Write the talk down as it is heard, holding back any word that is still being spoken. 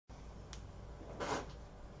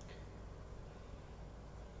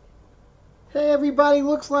Hey everybody,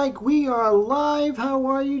 looks like we are live. How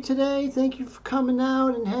are you today? Thank you for coming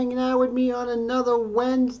out and hanging out with me on another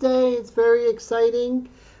Wednesday. It's very exciting.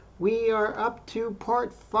 We are up to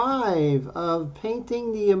part 5 of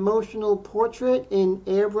painting the emotional portrait in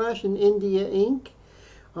Airbrush and India ink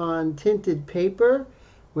on tinted paper.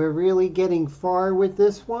 We're really getting far with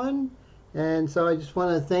this one. And so I just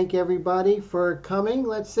want to thank everybody for coming.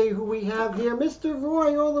 Let's see who we have here. Mr.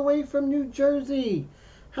 Roy, all the way from New Jersey.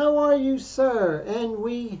 How are you, sir? And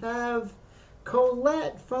we have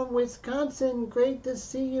Colette from Wisconsin. Great to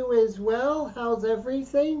see you as well. How's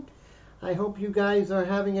everything? I hope you guys are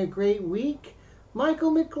having a great week.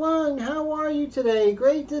 Michael McClung, how are you today?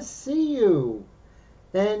 Great to see you.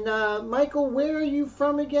 And Michael, where are you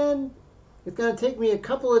from again? It's going to take me a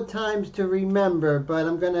couple of times to remember, but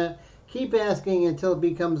I'm going to keep asking until it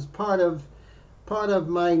becomes part of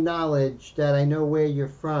my knowledge that I know where you're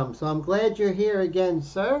from. So I'm glad you're here again,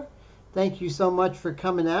 sir. Thank you so much for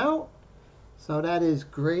coming out. So that is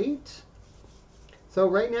great. So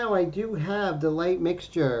right now I do have the light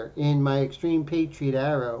mixture in my Extreme Patriot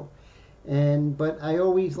Arrow. But I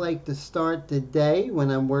always like to start the day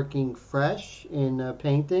when I'm working fresh in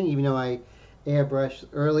painting, even though I airbrushed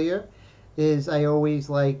earlier, is I always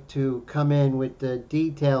like to come in with the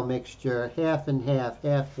detail mixture, half and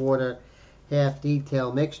half water, half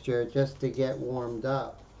detail mixture, just to get warmed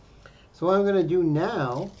up. So what I'm going to do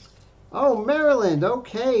now, oh, Maryland,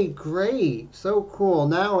 okay, great, so cool,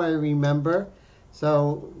 now I remember.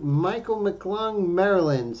 So Michael McClung,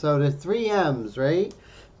 Maryland, so the 3 M's, right?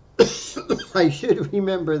 I should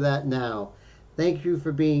remember that now. Thank you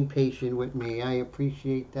for being patient with me. I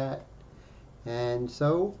appreciate that. And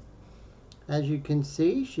so, as you can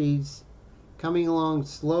see, she's coming along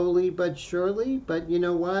slowly but surely. But you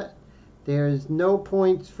know what? There's no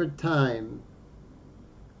points for time.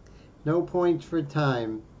 No points for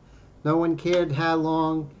time. No one cared how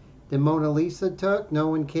long the Mona Lisa took. No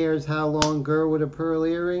one cares how long Girl with a Pearl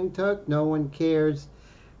Earring took. No one cares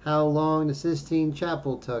how long the Sistine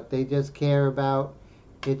Chapel took. They just care about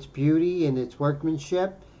its beauty and its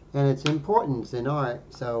workmanship and its importance in art.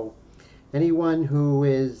 So anyone who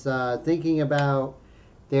is thinking about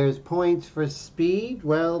there's points for speed,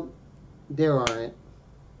 well, there aren't.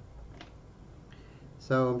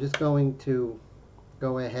 So I'm just going to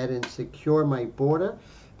go ahead and secure my border,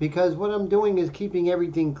 because what I'm doing is keeping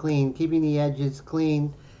everything clean, keeping the edges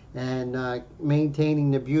clean, and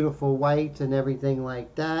maintaining the beautiful whites and everything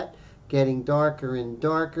like that, getting darker and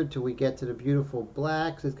darker till we get to the beautiful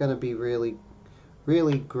blacks. It's going to be really,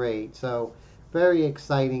 really great. So very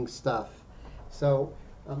exciting stuff. So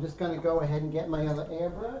I'm just going to go ahead and get my other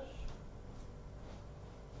airbrush.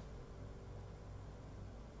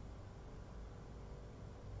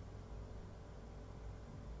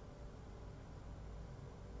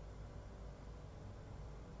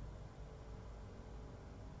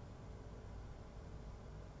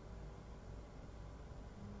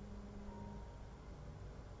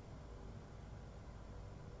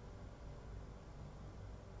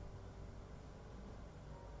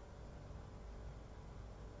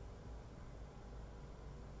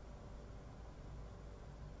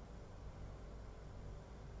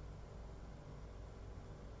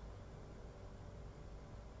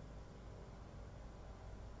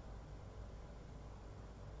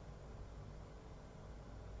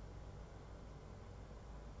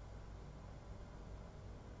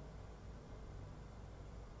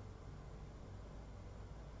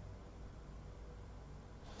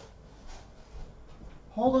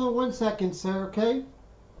 Hold on 1 second, sir, okay?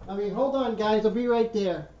 Hold on, guys. I'll be right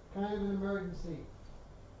there. Kind of an emergency.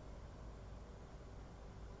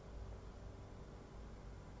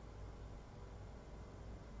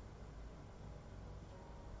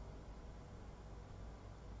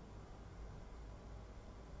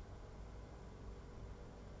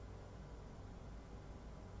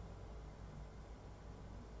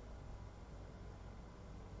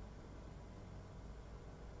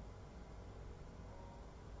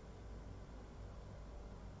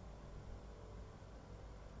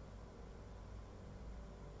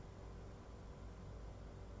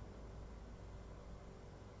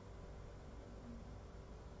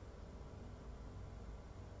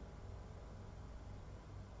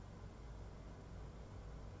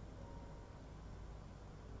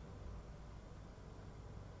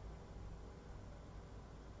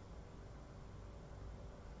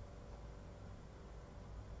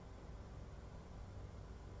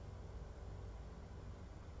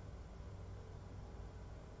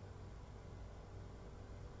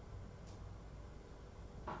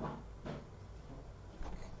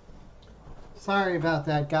 Sorry about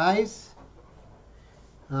that, guys.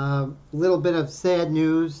 little bit of sad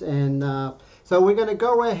news, and so we're going to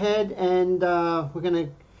go ahead and we're going to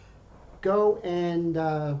go and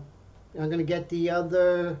I'm going to get the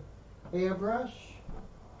other airbrush.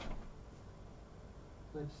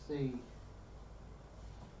 Let's see.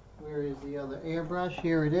 Where is the other airbrush?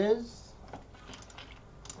 Here it is.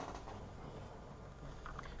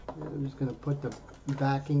 And I'm just going to put the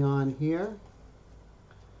backing on here.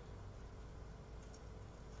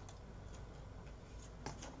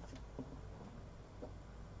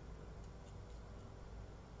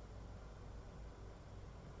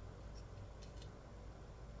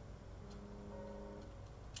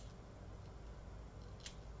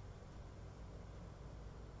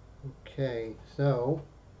 Okay, so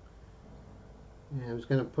I'm just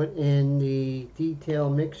going to put in the detail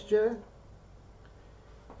mixture.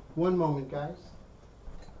 One moment, guys.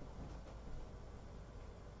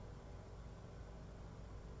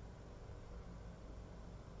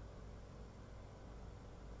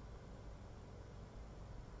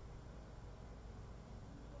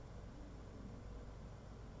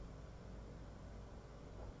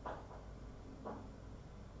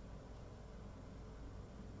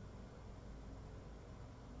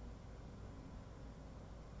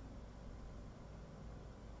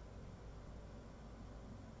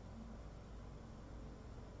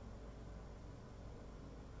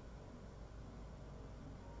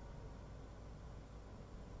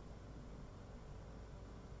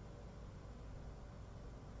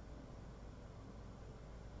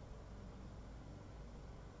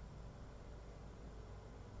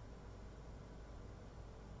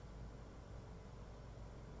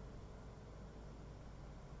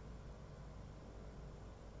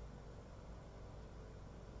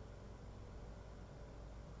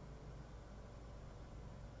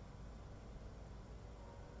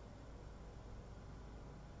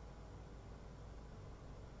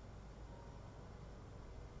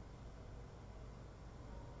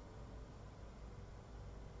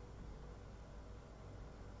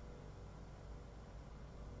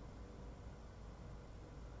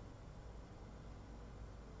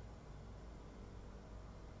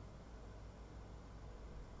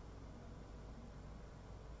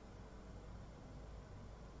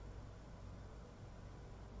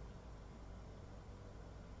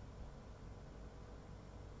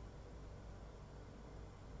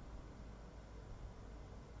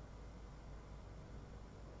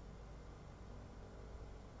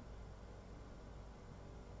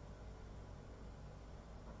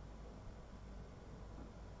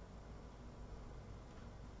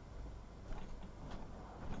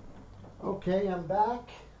 Okay, I'm back.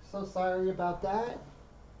 So sorry about that.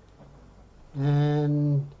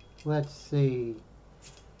 And let's see.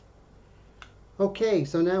 Okay,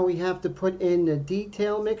 so now we have to put in the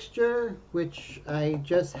detail mixture, which I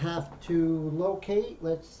just have to locate.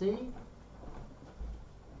 Let's see.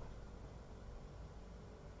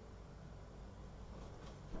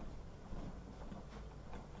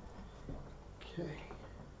 Okay.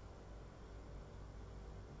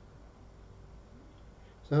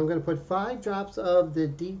 So I'm going to put 5 drops of the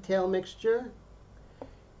detail mixture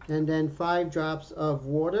and then 5 drops of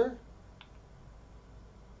water.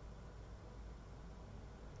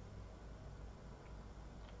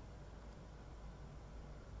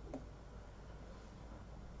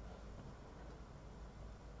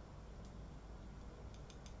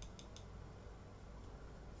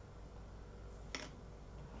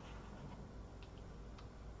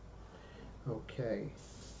 Okay.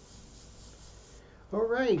 All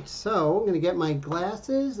right, so I'm going to get my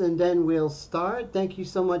glasses and then we'll start. Thank you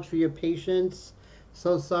so much for your patience.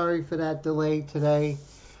 So sorry for that delay today.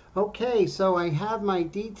 Okay, so I have my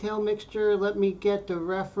detail mixture. Let me get the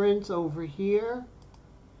reference over here.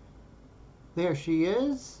 There she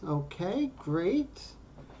is. Okay, great.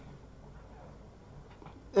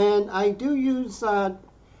 And I do use,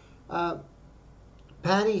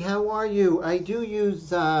 Patty, how are you? I do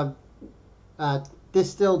use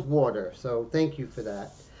distilled water, so thank you for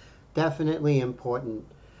that. Definitely important.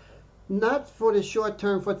 Not for the short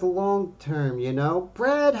term, for the long term, you know.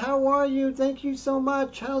 Brad, how are you? Thank you so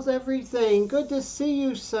much. How's everything? Good to see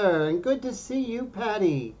you, sir, and good to see you,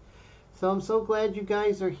 Patty. So I'm so glad you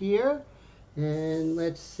guys are here. And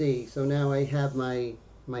let's see. So now I have my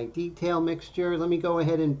detail mixture. Let me go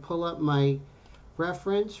ahead and pull up my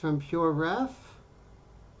reference from Pure Ref.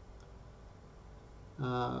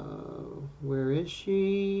 Where is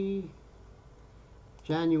she?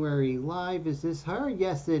 January Live, is this her?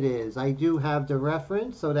 Yes, it is. I do have the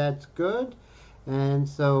reference, so that's good. And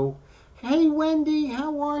so, hey Wendy,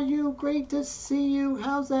 how are you? Great to see you.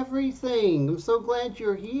 How's everything? I'm so glad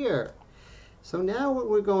you're here. So now what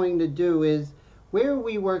we're going to do is, where were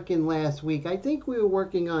we working last week? I think we were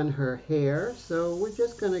working on her hair, so we're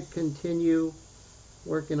just going to continue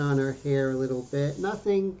working on her hair a little bit.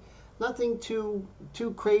 Nothing too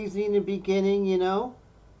crazy in the beginning, you know.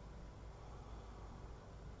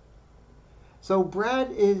 So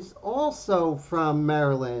Brad is also from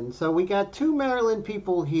Maryland. So we got two Maryland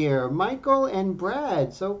people here, Michael and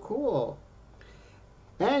Brad. So cool.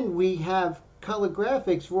 And we have Color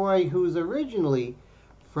Graphics Roy, who's originally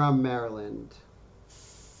from Maryland.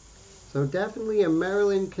 So definitely a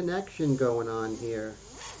Maryland connection going on here.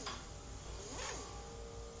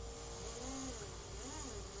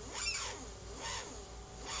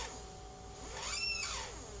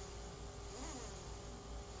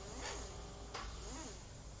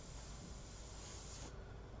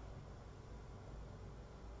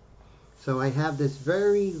 So I have this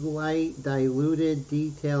very light diluted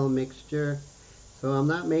detail mixture. So I'm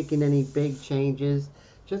not making any big changes.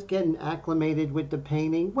 Just getting acclimated with the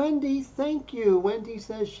painting. Wendy, thank you. Wendy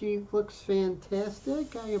says she looks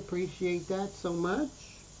fantastic. I appreciate that so much.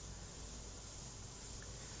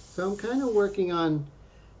 So I'm kind of working on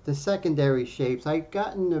the secondary shapes. I've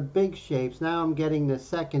gotten the big shapes. Now I'm getting the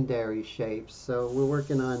secondary shapes. So we're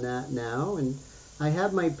working on that now. And I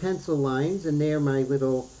have my pencil lines, and they're my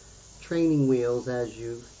little training wheels, as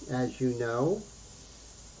you know.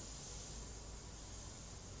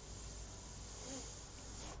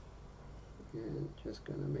 And just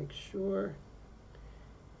going to make sure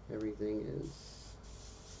everything is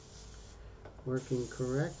working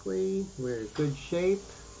correctly. We're in good shape.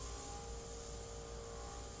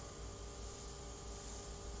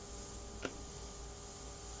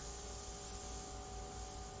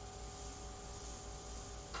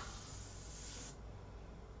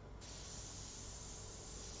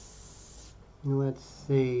 Let's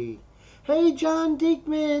see. Hey, John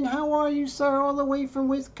Diekman, how are you, sir? All the way from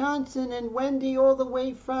Wisconsin, and Wendy all the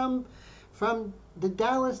way from the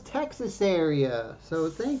Dallas, Texas area. So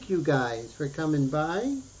thank you guys for coming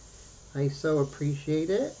by. I so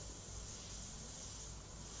appreciate it.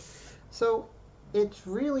 So it's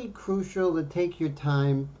really crucial to take your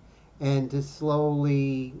time and to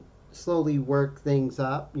slowly work things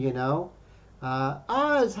up, you know.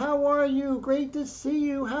 Oz, how are you? Great to see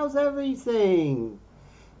you. How's everything?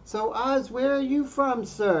 So Oz, where are you from,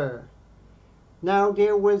 sir? Now,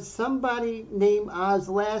 there was somebody named Oz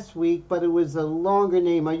last week, but it was a longer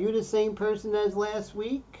name. Are you the same person as last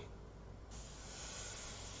week?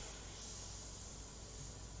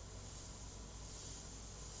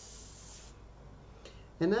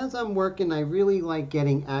 And as I'm working, I really like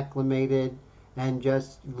getting acclimated and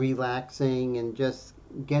just relaxing and just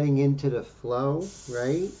getting into the flow,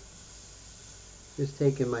 right? Just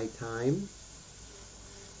taking my time.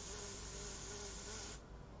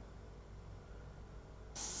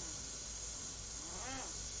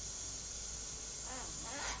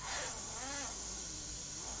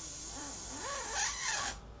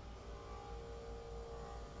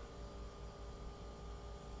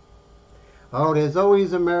 Oh, there's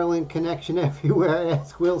always a Maryland connection everywhere.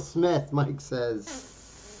 Ask Will Smith, Mike says.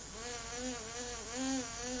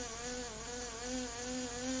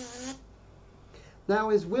 Now,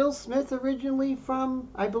 is Will Smith originally from,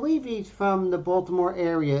 I believe he's from the Baltimore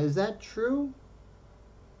area. Is that true?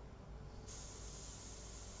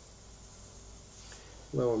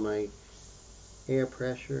 Lower my air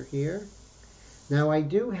pressure here. Now, I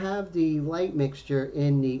do have the light mixture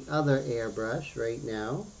in the other airbrush right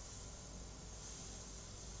now.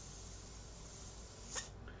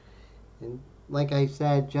 And like I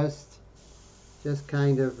said, just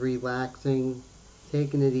kind of relaxing,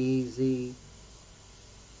 taking it easy,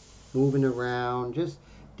 moving around, just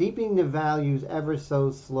deepening the values ever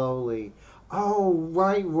so slowly. Oh,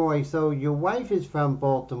 right, Roy. So your wife is from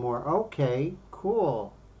Baltimore. Okay,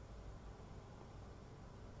 cool.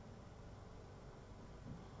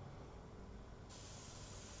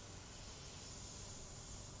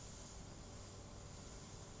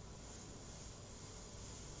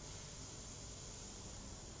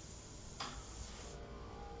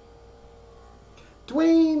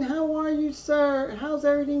 Dwayne, how are you, sir? How's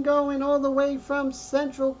everything going all the way from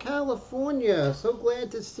Central California? So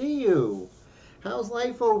glad to see you. How's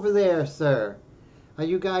life over there, sir? Are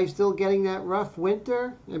you guys still getting that rough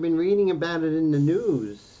winter? I've been reading about it in the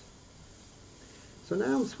news. So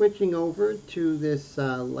now I'm switching over to this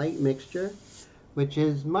light mixture, which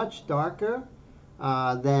is much darker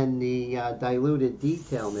than the diluted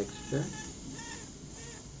detail mixture.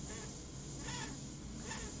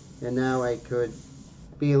 And now I could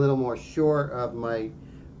be a little more sure of my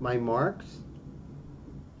marks.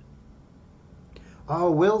 Oh,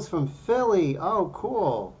 Will's from Philly. Oh,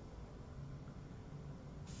 cool.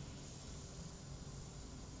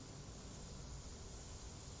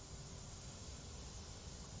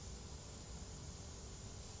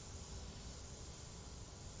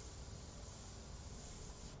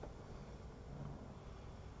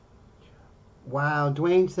 Wow,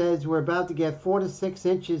 Dwayne says we're about to get 4 to 6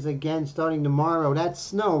 inches again starting tomorrow. That's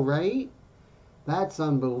snow, right? That's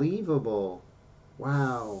unbelievable.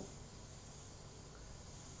 Wow.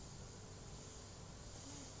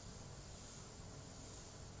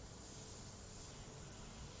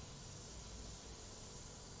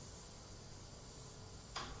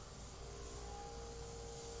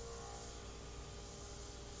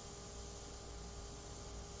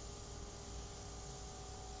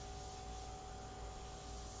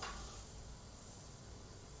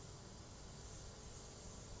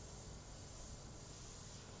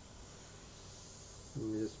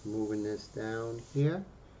 I'm just moving this down here.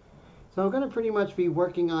 So I'm going to pretty much be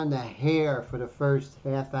working on the hair for the first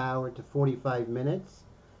half hour to 45 minutes.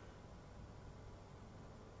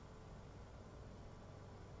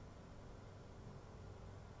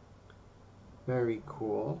 Very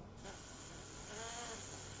cool.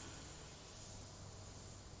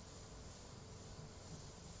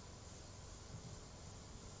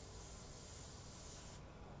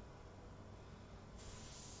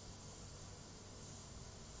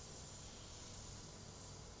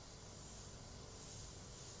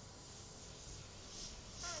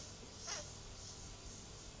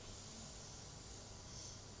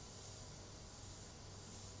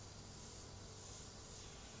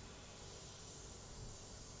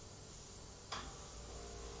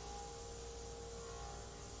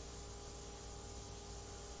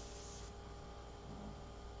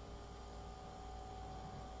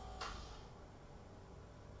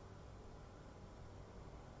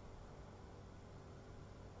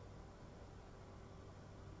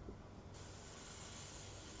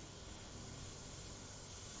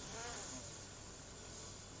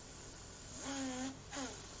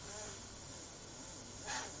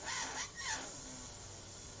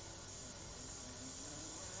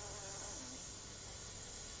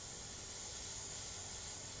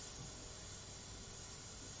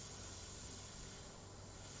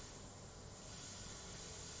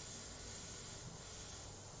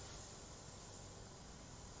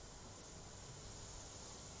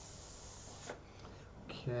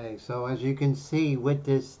 Okay, so as you can see with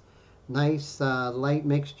this nice light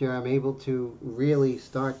mixture, I'm able to really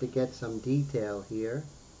start to get some detail here.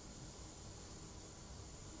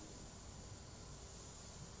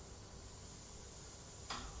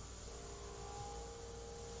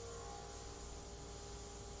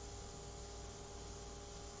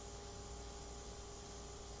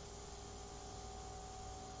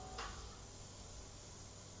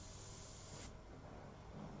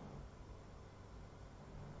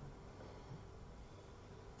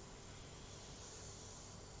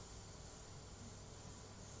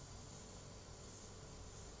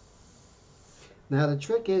 Now the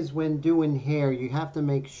trick is when doing hair, you have to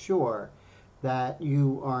make sure that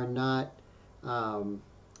you are not,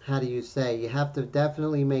 how do you say, you have to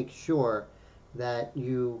definitely make sure that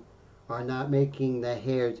you are not making the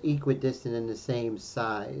hairs equidistant in the same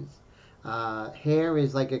size. Hair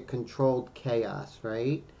is like a controlled chaos,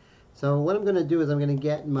 right? So what I'm going to do is I'm going to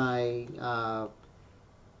get my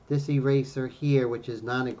this eraser here, which is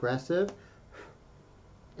non-aggressive,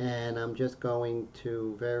 and I'm just going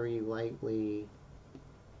to very lightly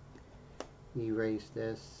erase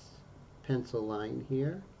this pencil line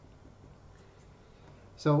here.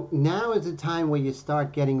 So now is the time where you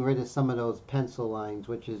start getting rid of some of those pencil lines,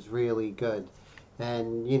 which is really good.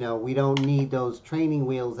 And you know, we don't need those training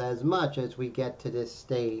wheels as much as we get to this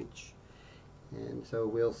stage. And so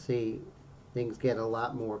we'll see things get a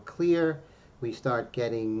lot more clear. We start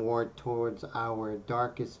getting more towards our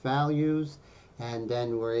darkest values, and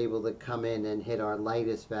then we're able to come in and hit our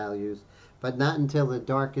lightest values, but not until the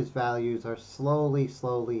darkest values are slowly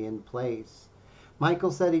in place.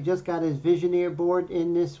 Michael said he just got his Visioneer board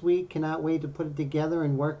in this week. Cannot wait to put it together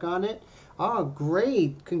and work on it. Oh,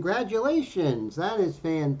 great. Congratulations. That is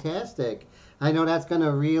fantastic. I know that's going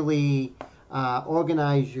to really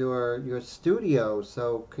organize your studio,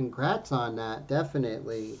 so congrats on that,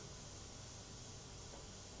 definitely.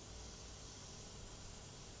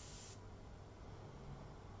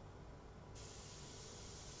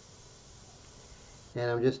 And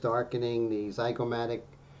I'm just darkening the zygomatic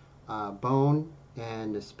bone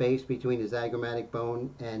and the space between the zygomatic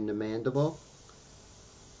bone and the mandible.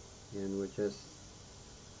 And we're just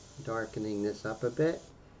darkening this up a bit.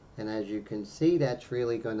 And as you can see, that's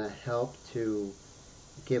really going to help to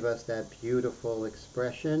give us that beautiful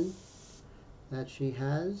expression that she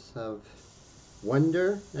has of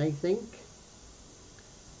wonder, I think.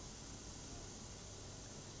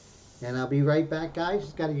 And I'll be right back, guys.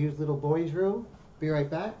 Just got to use little boy's room. Be right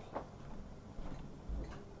back.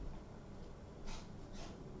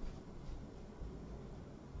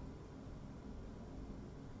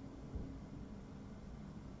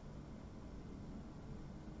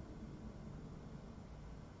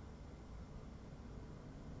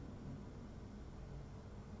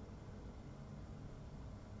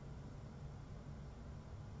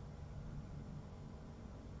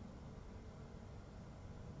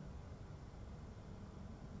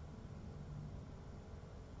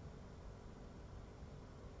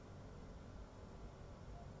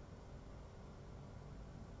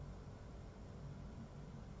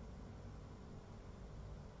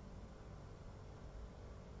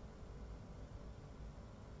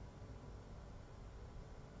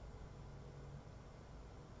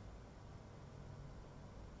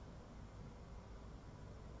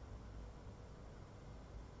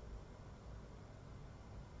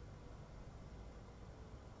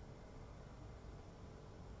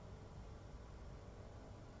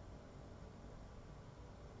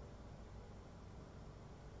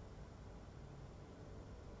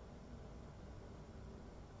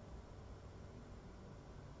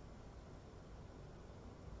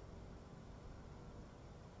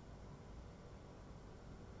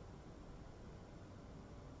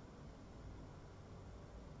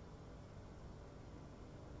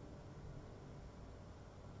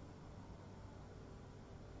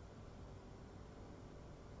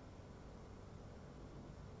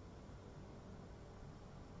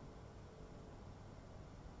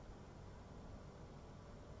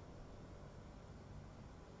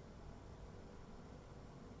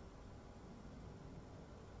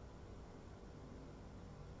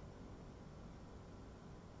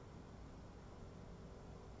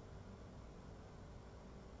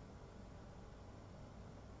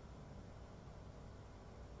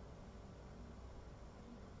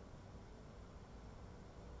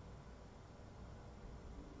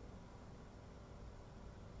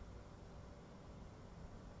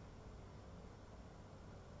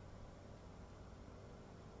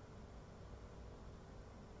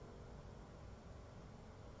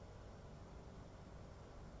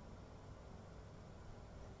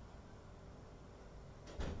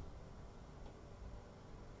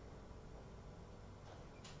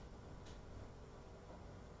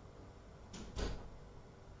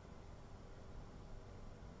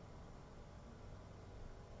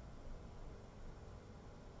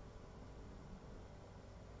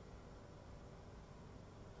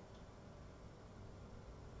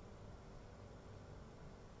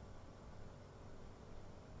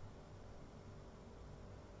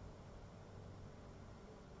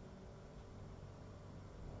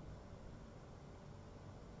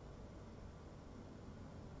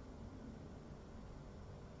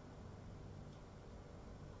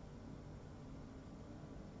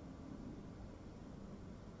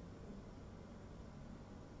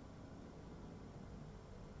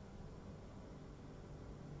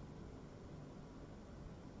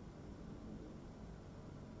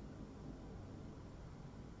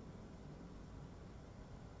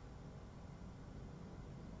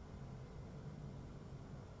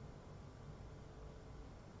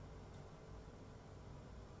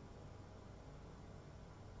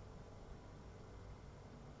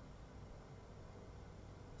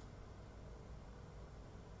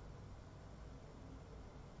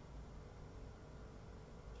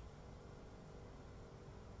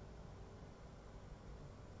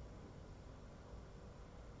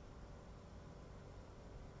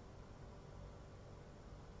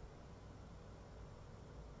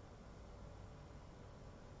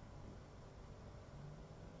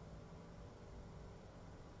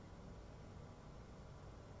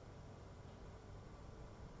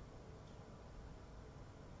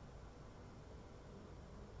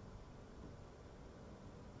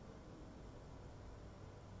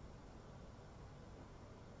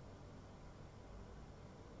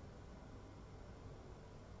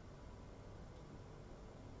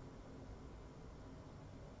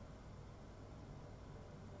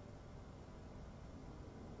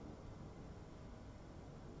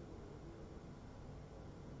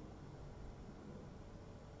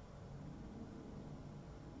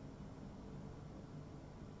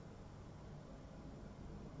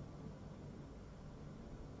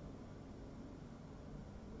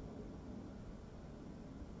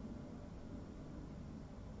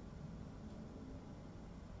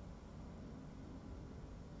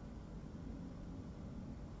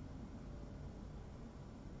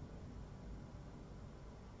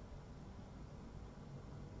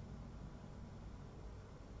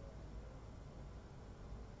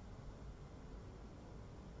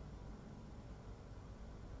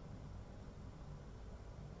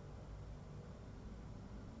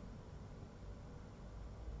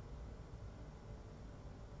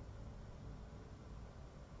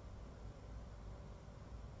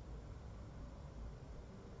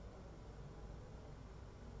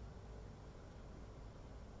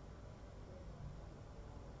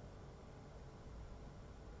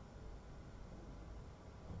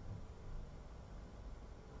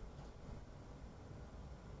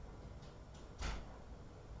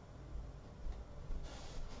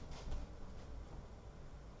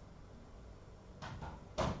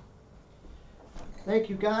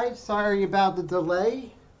 Thank you guys. Sorry about the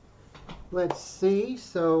delay. Let's see.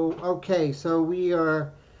 So, okay, so we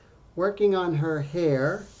are working on her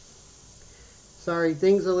hair. Sorry,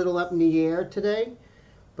 things a little up in the air today,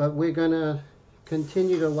 but we're going to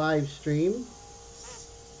continue to live stream.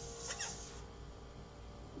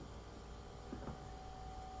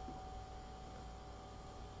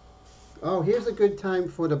 Oh, here's a good time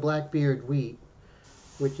for the Blackbeard wheat,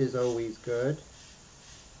 which is always good.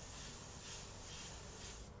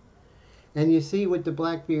 And you see with the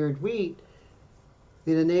Blackbeard wheat,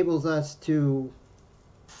 it enables us to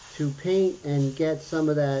paint and get some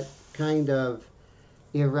of that kind of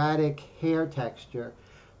erratic hair texture.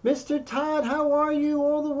 Mr. Todd, how are you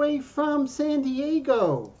all the way from San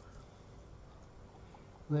Diego?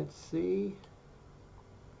 Let's see.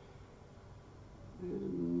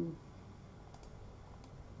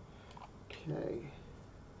 Okay.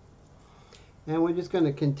 And we're just going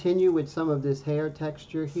to continue with some of this hair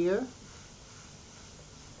texture here.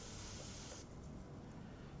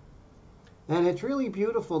 And it's really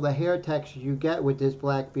beautiful, the hair texture you get with this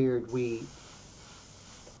Blackbeard wheat.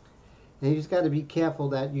 And you just got to be careful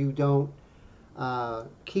that you don't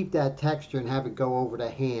keep that texture and have it go over the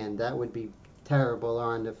hand. That would be terrible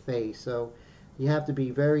on the face. So you have to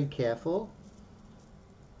be very careful.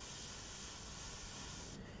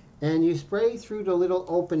 And you spray through the little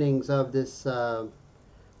openings of this of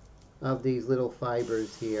these little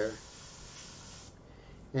fibers here.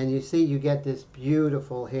 And you see you get this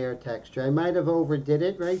beautiful hair texture. I might have overdid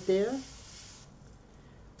it right there,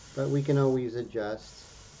 but we can always adjust.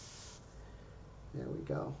 There we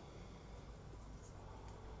go.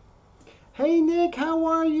 Hey Nick, how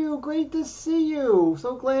are you? Great to see you.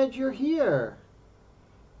 So glad you're here.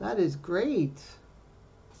 That is great.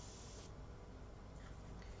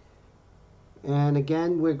 And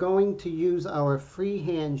again, we're going to use our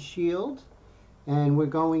freehand shield, and we're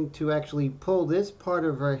going to actually pull this part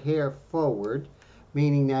of her hair forward,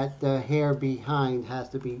 meaning that the hair behind has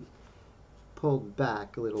to be pulled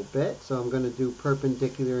back a little bit. So I'm going to do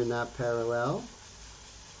perpendicular and not parallel.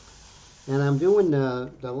 And I'm doing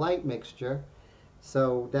the light mixture,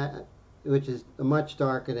 so that, which is much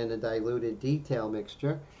darker than the diluted detail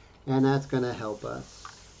mixture, and that's going to help us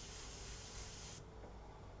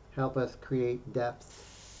create depth.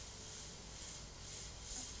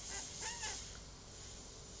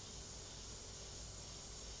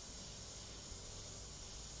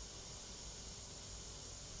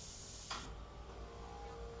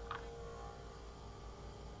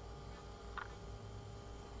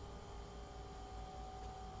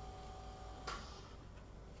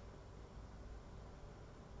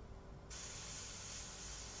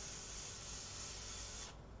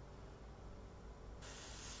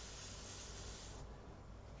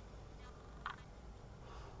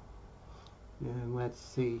 And let's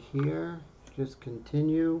see here, just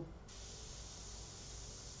continue.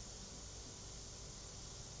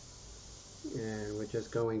 And we're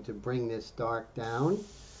just going to bring this dark down.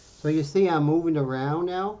 So you see I'm moving around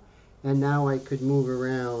now, and now I could move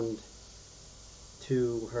around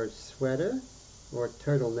to her sweater or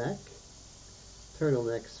turtleneck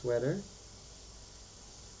sweater.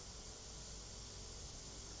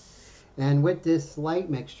 And with this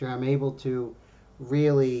light mixture, I'm able to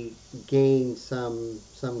really gain some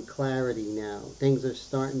clarity now. Things are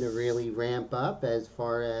starting to really ramp up as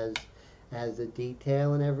far as the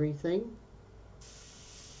detail and everything.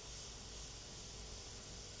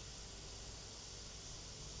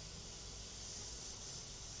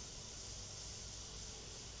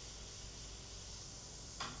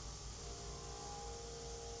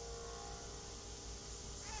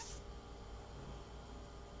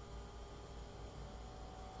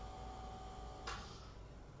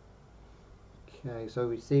 Okay, so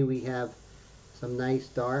we see we have some nice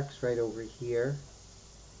darks right over here.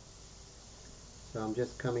 So I'm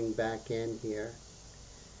just coming back in here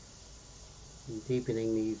and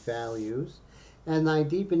deepening these values. And I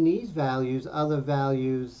deepen these values, other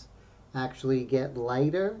values actually get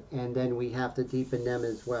lighter, and then we have to deepen them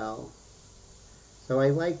as well. So I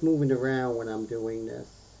like moving around when I'm doing this.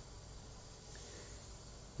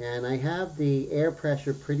 And I have the air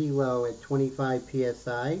pressure pretty low at 25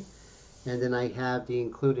 psi. And then I have the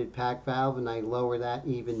included pack valve, and I lower that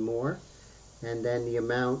even more. And then the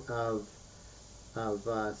amount of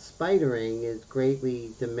spidering is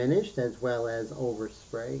greatly diminished, as well as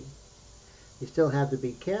overspray. You still have to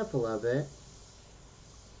be careful of it.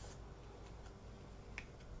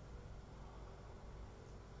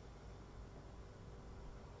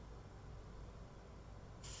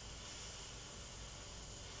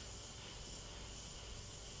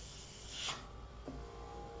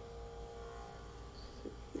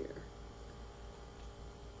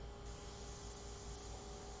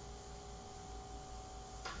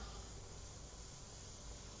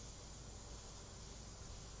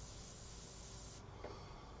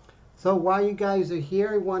 So while you guys are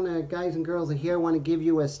here, guys and girls are here, I want to give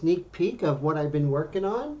you a sneak peek of what I've been working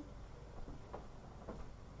on.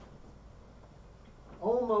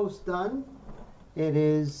 Almost done. It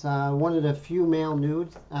is one of the female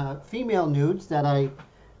nudes that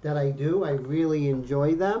I do. I really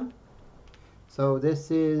enjoy them. So this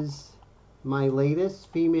is my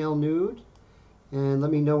latest female nude, and let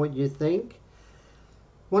me know what you think.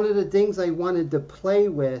 One of the things I wanted to play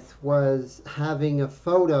with was having a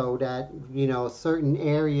photo that, you know, certain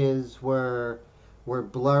areas were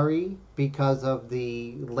blurry because of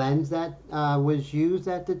the lens that was used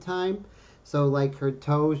at the time. So like her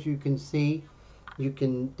toes, you can see,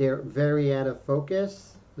 they're very out of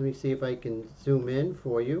focus. Let me see if I can zoom in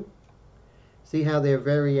for you. See how they're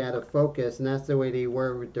very out of focus, and that's the way they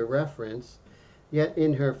were with the reference. Yet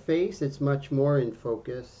in her face, it's much more in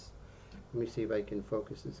focus. Let me see if I can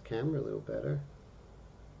focus this camera a little better.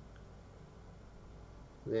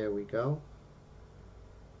 There we go.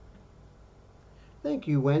 Thank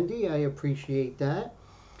you, Wendy. I appreciate that.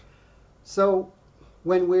 So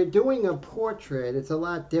when we're doing a portrait, it's a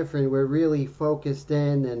lot different. We're really focused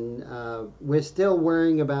in, and we're still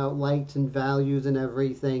worrying about lights and values and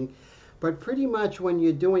everything. But pretty much when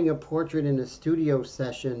you're doing a portrait in a studio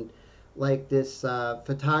session, like this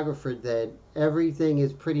photographer did, everything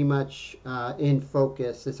is pretty much in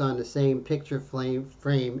focus. It's on the same picture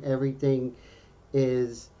frame. Everything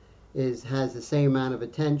has the same amount of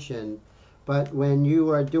attention. But when you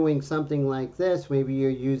are doing something like this, maybe you're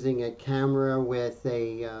using a camera with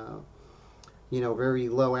a very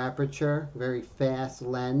low aperture, very fast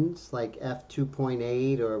lens, like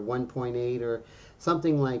f2.8 or 1.8 or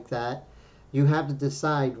something like that. You have to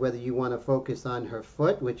decide whether you want to focus on her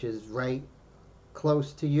foot, which is right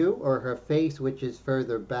close to you, or her face, which is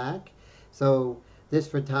further back. So this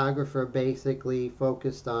photographer basically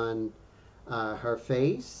focused on her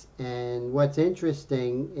face. And what's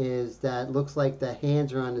interesting is that looks like the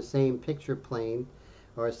hands are on the same picture plane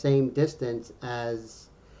or same distance as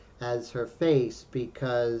her face,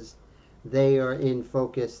 because they are in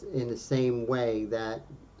focus in the same way that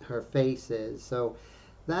her face is. So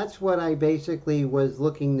that's what I basically was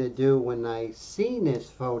looking to do when I seen this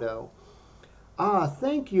photo.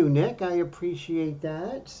 Thank you, Nick. I appreciate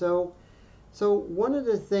that. So one of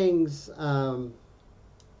the things,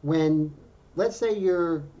 when, let's say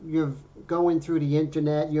you're going through the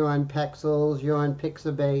internet, you're on Pexels, you're on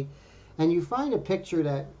Pixabay, and you find a picture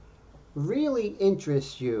that really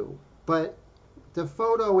interests you, but the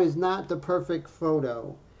photo is not the perfect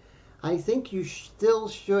photo, I think you still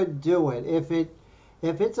should do it.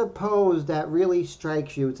 If it's a pose that really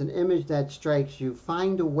strikes you, it's an image that strikes you,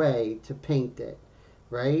 find a way to paint it,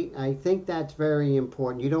 right? I think that's very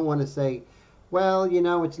important. You don't want to say, well, you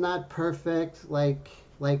know, it's not perfect like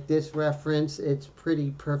this reference. It's pretty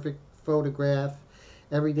perfect photograph.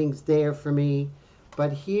 Everything's there for me.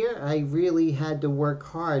 But here I really had to work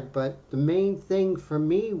hard. But the main thing for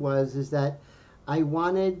me is that I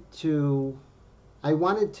wanted to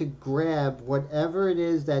grab whatever it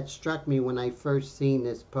is that struck me when I first seen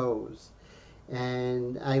this pose.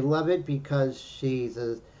 And I love it because she's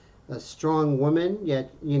a strong woman,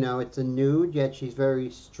 yet, you know, it's a nude, yet she's very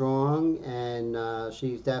strong, and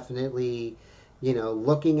she's definitely, you know,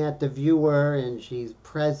 looking at the viewer, and she's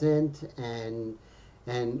present, and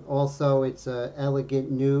also it's a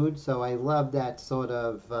elegant nude. So I love that sort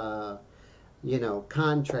of,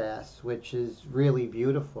 contrast, which is really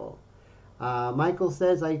beautiful. Michael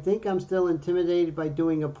says, I think I'm still intimidated by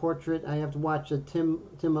doing a portrait. I have to watch Tim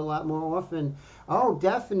a lot more often. Oh,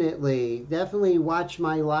 definitely. Definitely watch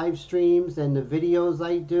my live streams and the videos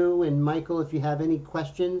I do. And Michael, if you have any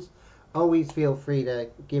questions, always feel free to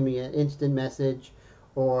give me an instant message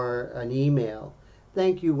or an email.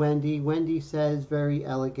 Thank you, Wendy. Wendy says, very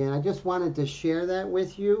elegant. I just wanted to share that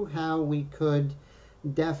with you, how we could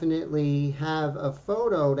definitely have a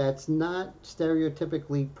photo that's not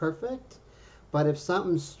stereotypically perfect, but if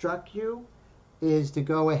something struck you, is to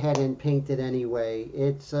go ahead and paint it anyway.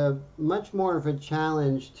 It's much more of a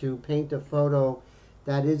challenge to paint a photo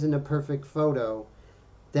that isn't a perfect photo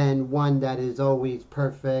than one that is always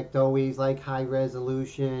perfect, always like high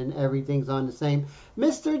resolution, everything's on the same.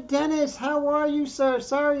 Mr. Dennis, how are you, sir?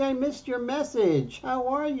 Sorry I missed your message. How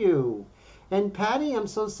are you? And Patty, I'm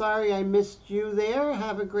so sorry I missed you there.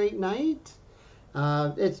 Have a great night.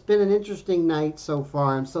 It's been an interesting night so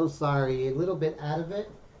far. I'm so sorry. A little bit out of it,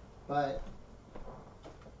 but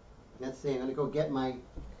let's see. I'm going to go get my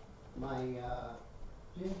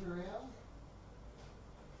ginger ale.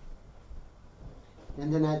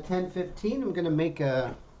 And then at 10:15, I'm going to make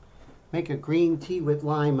a green tea with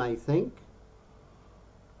lime, I think.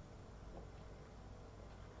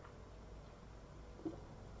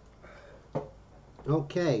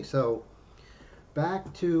 Okay, so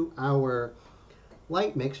back to our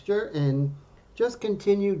light mixture and just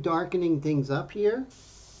continue darkening things up here.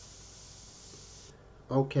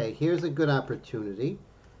 Okay, here's a good opportunity.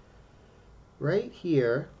 Right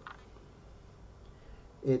here,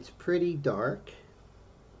 it's pretty dark,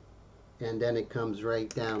 and then it comes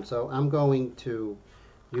right down. So I'm going to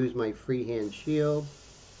use my freehand shield.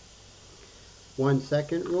 1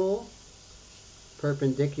 second rule,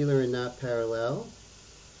 perpendicular and not parallel.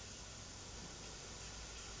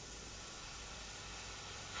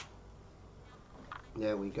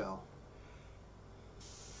 There we go.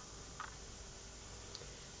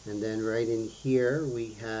 And then right in here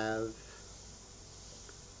we have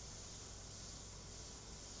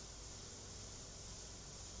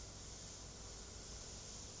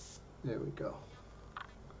there we go.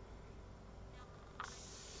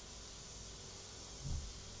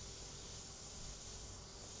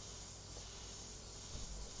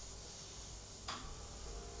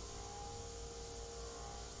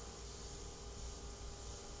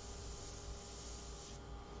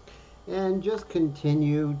 And just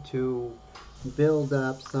continue to build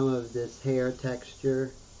up some of this hair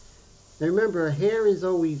texture. Now remember, hair is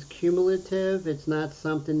always cumulative. It's not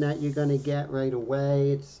something that you're going to get right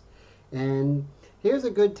away. And here's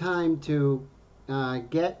a good time to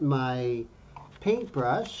get my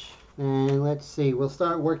paintbrush. And let's see, we'll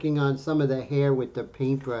start working on some of the hair with the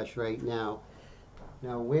paintbrush right now.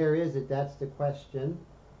 Now, where is it? That's the question.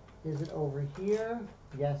 Is it over here?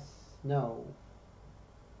 Yes, no.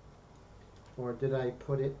 Or did I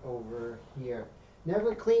put it over here?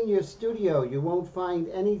 Never clean your studio. You won't find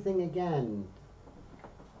anything again.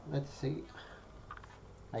 Let's see.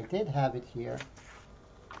 I did have it here.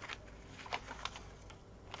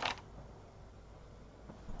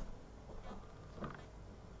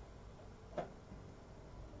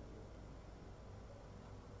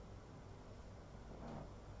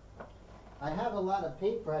 I have a lot of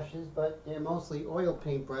paintbrushes, but they're mostly oil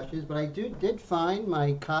paintbrushes. But I did find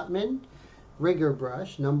my Cotman rigger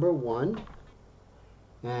brush #1.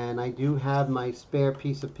 And I do have my spare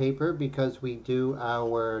piece of paper because we do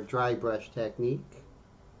our dry brush technique.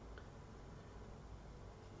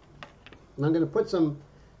 And I'm going to put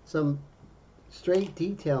some straight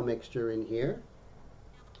detail mixture in here.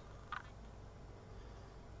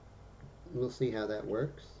 We'll see how that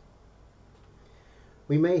works.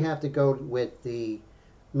 We may have to go with the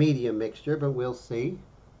medium mixture, but we'll see.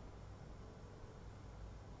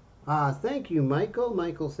 Thank you, Michael.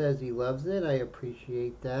 Michael says he loves it. I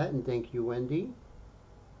appreciate that. And thank you, Wendy.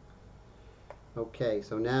 Okay,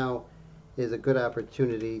 so now is a good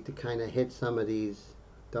opportunity to kind of hit some of these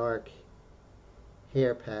dark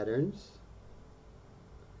hair patterns.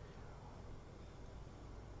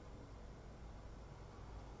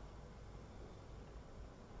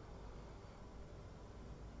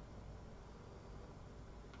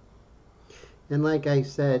 And like I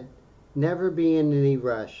said, never be in any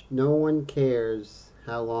rush. No one cares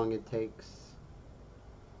how long it takes.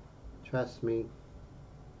 Trust me.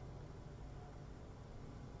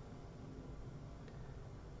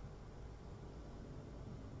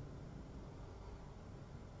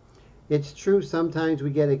 It's true, sometimes we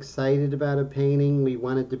get excited about a painting. We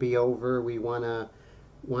want it to be over. We want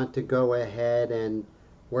to go ahead and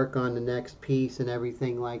work on the next piece and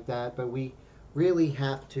everything like that. But we really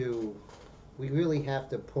have to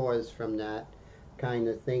pause from that kind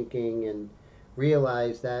of thinking and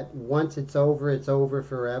realize that once it's over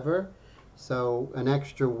forever. So an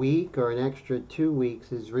extra week or an extra 2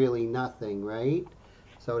 weeks is really nothing, right?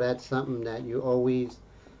 So that's something that you always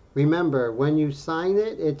remember. When you sign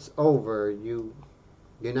it, it's over. You're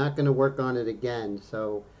not going to work on it again.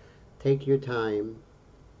 So take your time.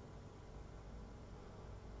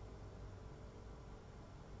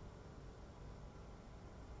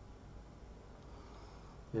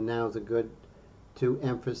 And now is a good to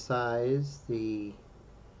emphasize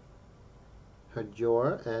her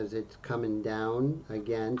jaw as it's coming down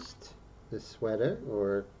against the sweater,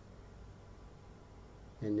 or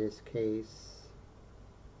in this case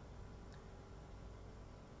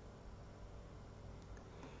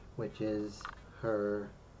which is her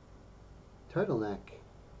turtleneck.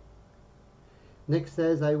 Nick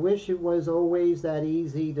says, I wish it was always that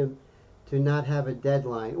easy to not have a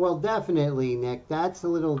deadline. Well, definitely, Nick, that's a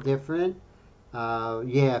little different.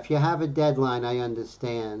 Yeah, if you have a deadline, I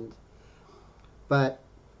understand. But,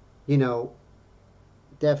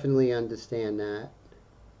 definitely understand that.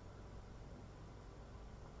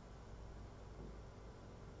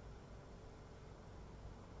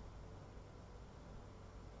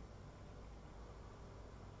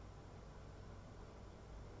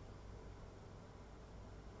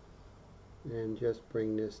 And just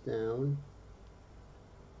bring this down.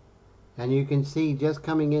 And you can see just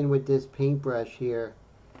coming in with this paintbrush here.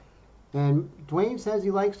 And Dwayne says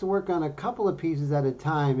he likes to work on a couple of pieces at a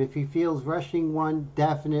time. If he feels rushing one,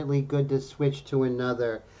 definitely good to switch to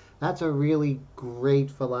another. That's a really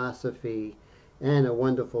great philosophy and a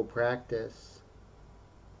wonderful practice.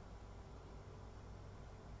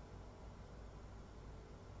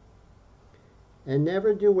 And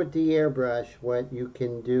never do with the airbrush what you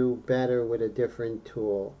can do better with a different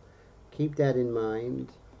tool. Keep that in mind.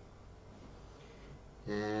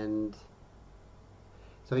 And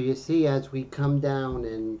so you see, as we come down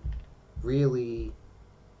and really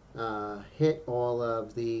hit all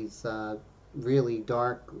of these really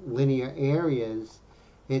dark linear areas,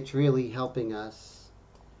 it's really helping us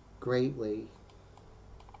greatly.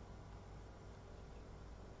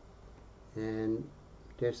 And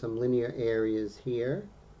there's some linear areas here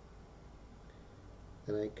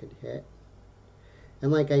that I could hit.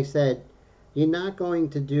 And like I said, you're not going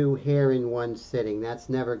to do hair in one sitting. That's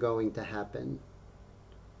never going to happen.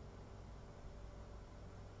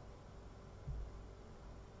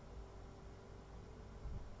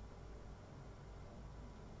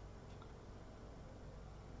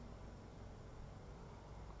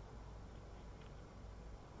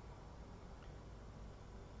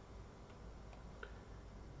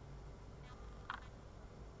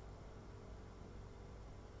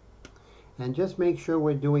 And just make sure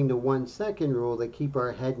we're doing the 1 second rule to keep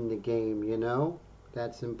our head in the game, you know?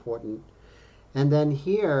 That's important. And then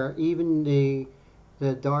here, even the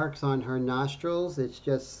darks on her nostrils, it's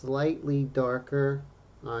just slightly darker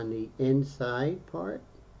on the inside part.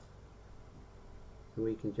 And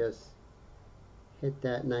we can just hit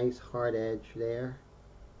that nice hard edge there.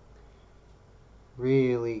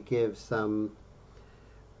 Really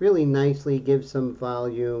nicely give some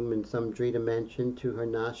volume and some three-dimension to her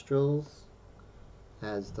nostrils,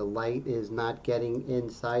 as the light is not getting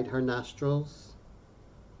inside her nostrils.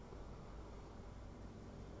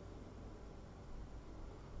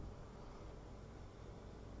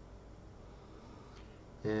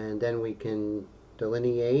 And then we can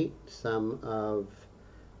delineate some of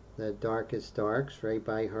the darkest darks right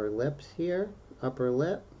by her lips here. Upper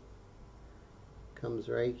lip comes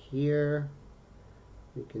right here.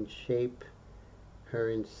 We can shape her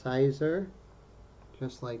incisor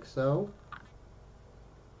just like so.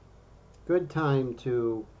 Good time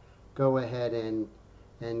to go ahead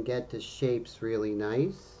and get the shapes really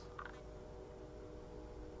nice.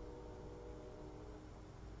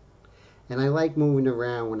 And I like moving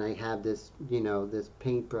around when I have this, this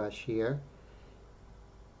paintbrush here.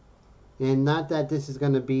 And not that this is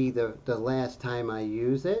going to be the last time I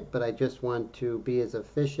use it, but I just want to be as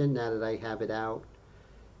efficient now that I have it out.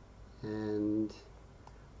 And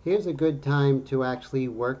here's a good time to actually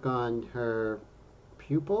work on her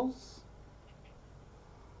pupils.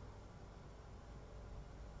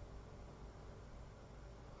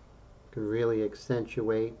 To really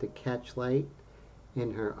accentuate the catch light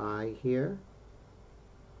in her eye here.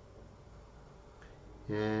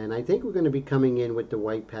 And I think we're going to be coming in with the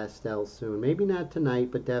white pastel soon. Maybe not tonight,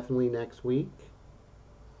 but definitely next week.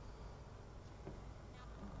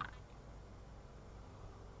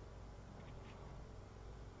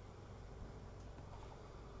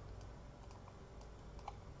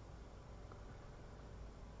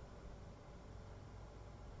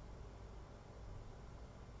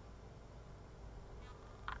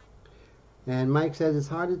 And Mike says it's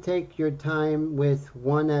hard to take your time with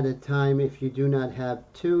one at a time. If you do not have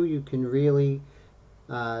two, you can really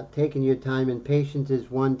taking your time, and patience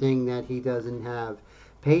is one thing that he doesn't have.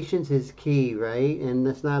 Patience is key, right? And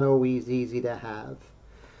that's not always easy to have.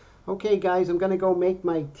 Okay, guys, I'm going to go make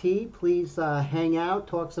my tea. Please hang out,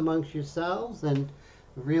 talk amongst yourselves, and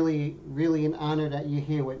really, really an honor that you're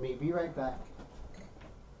here with me. Be right back.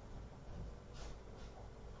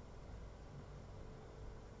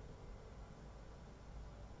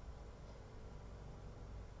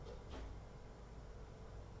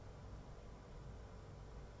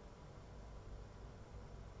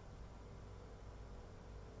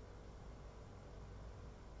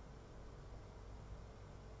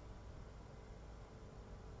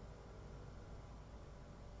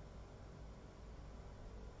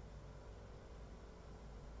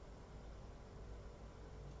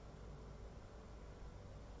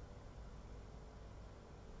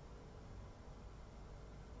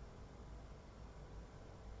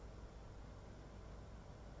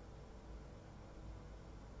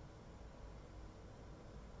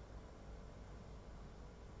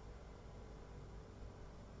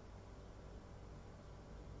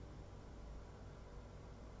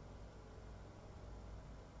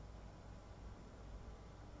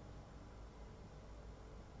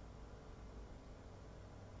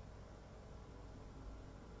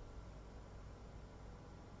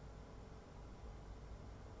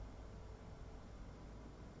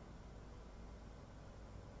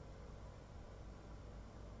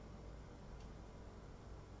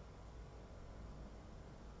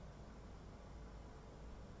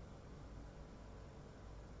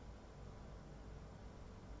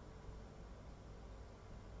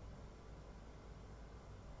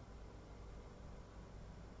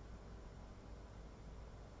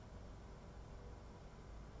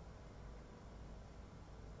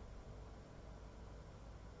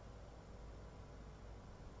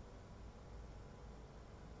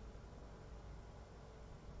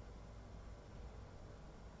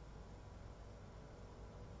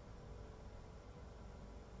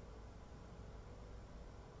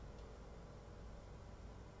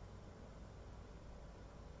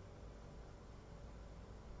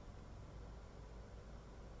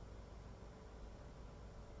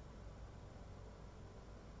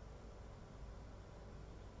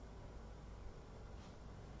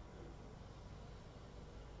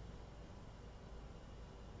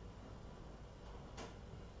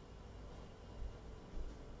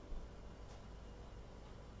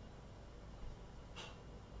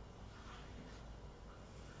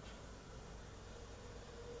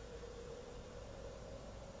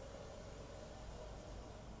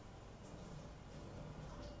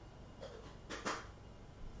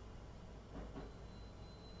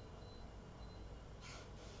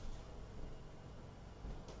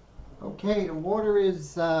 Okay, the water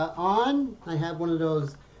is on. I have one of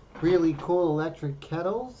those really cool electric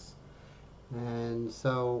kettles. And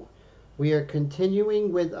so we are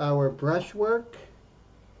continuing with our brushwork.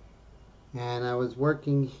 And I was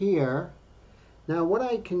working here. Now what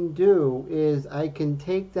I can do is I can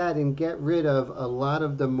take that and get rid of a lot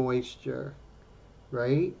of the moisture,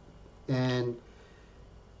 right? And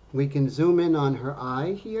we can zoom in on her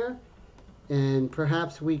eye here. And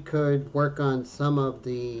perhaps we could work on some of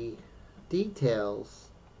the details,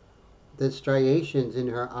 the striations in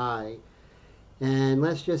her eye. And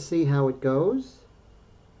let's just see how it goes.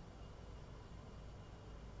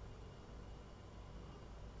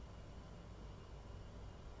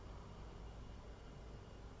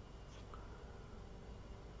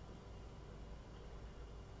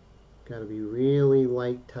 Got to be really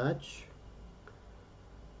light touch.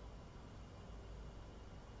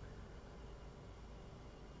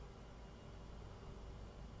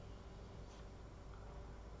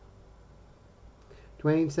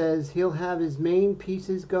 Dwayne says he'll have his main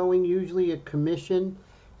pieces going, usually a commission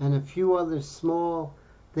and a few other small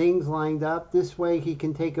things lined up. This way he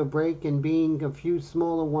can take a break and being a few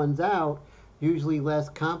smaller ones out, usually less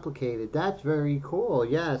complicated. That's very cool,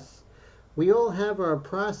 yes. We all have our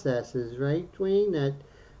processes, right, Dwayne,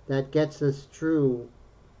 that gets us through,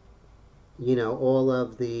 you know, all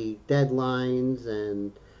of the deadlines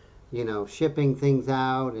and, you know, shipping things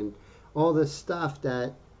out and all the stuff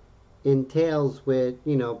that entails with,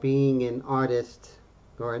 you know, being an artist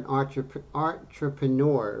or an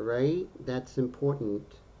entrepreneur, right? That's important.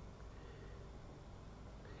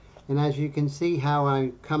 And as you can see how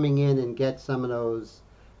I'm coming in and get some of those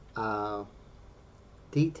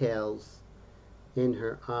details in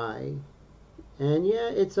her eye. And yeah,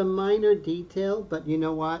 it's a minor detail, but you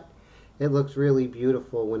know what? It looks really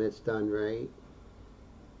beautiful when it's done right.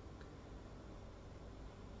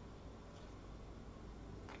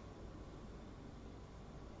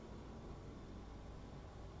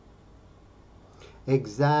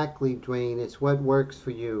 Exactly, Dwayne. It's what works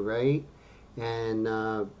for you, right? And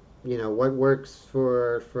you know, what works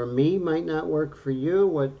for me might not work for you.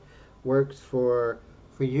 What works for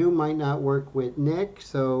you might not work with Nick.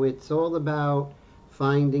 So it's all about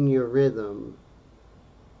finding your rhythm.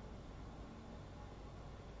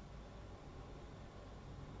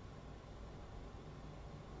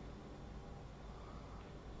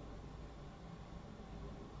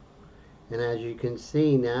 And as you can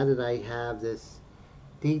see, now that I have this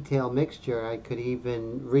detail mixture, I could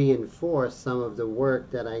even reinforce some of the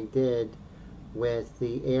work that I did with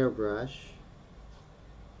the airbrush.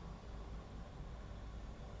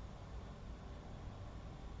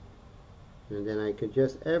 And then I could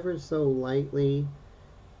just ever so lightly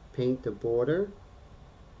paint the border,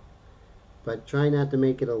 but try not to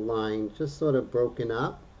make it a line, just sort of broken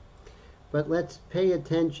up. But let's pay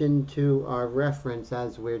attention to our reference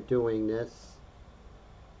as we're doing this.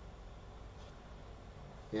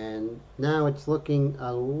 And now it's looking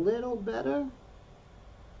a little better.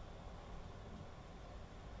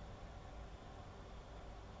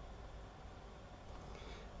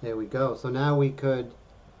 There we go. So now we could,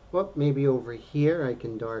 whoop, maybe over here I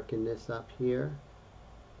can darken this up here.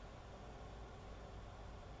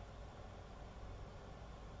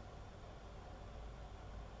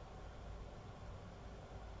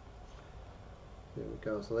 There we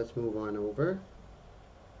go. So let's move on over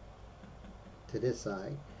to this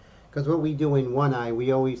eye. Because what we do in one eye,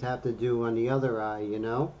 we always have to do on the other eye, you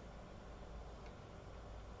know?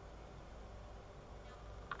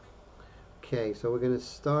 Okay, so we're going to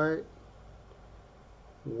start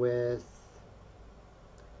with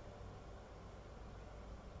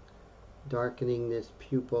darkening this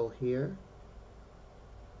pupil here.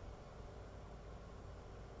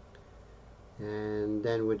 And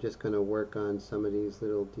then we're just going to work on some of these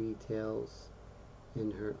little details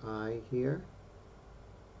in her eye here.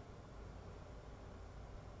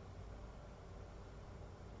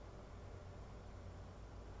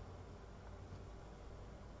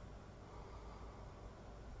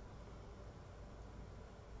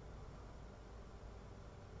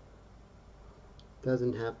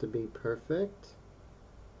 Doesn't have to be perfect.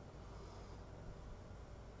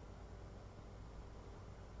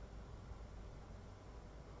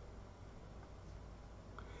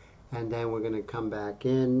 And then we're going to come back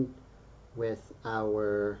in with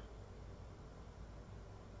our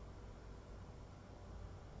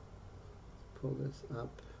pull this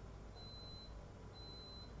up.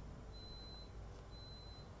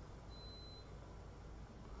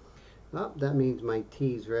 Oh, that means my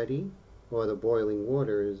tea's ready, or the boiling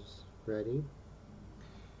water is ready.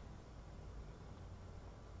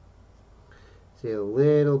 See a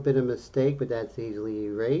little bit of mistake, but that's easily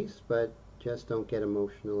erased, but just don't get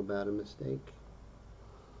emotional about a mistake.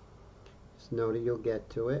 Just know that you'll get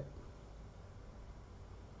to it.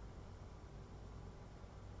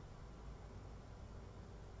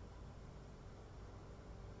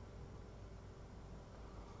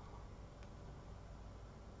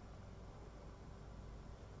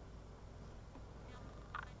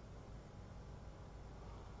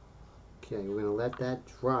 Okay, we're going to let that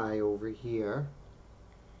dry over here.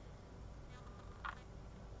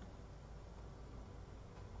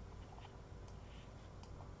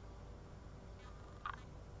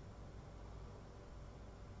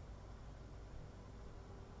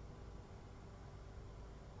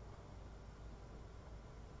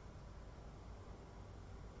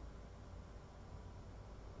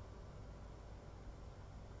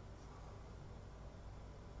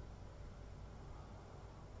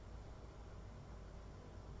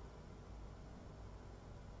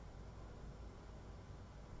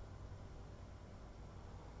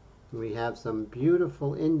 We have some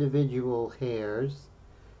beautiful individual hairs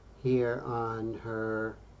here on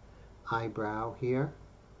her eyebrow here.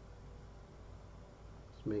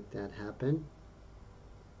 Let's make that happen.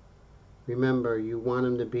 Remember, you want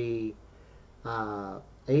them to be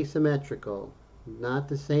asymmetrical, not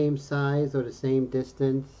the same size or the same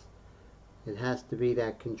distance. It has to be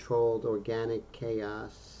that controlled organic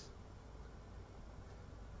chaos.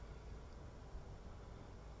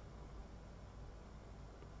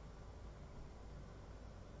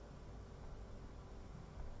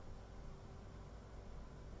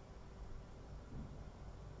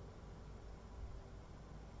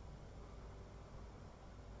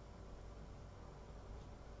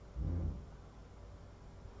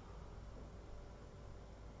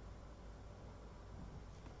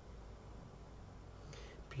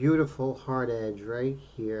 Beautiful hard edge right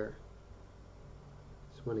here.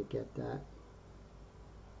 Just want to get that.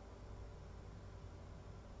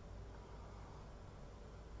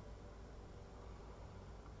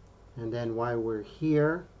 And then while we're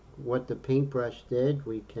here, what the paintbrush did,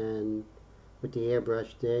 we can, what the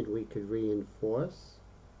airbrush did, we could reinforce.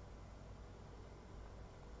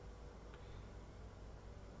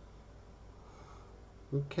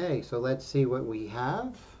 Okay, so let's see what we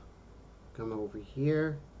have. Come over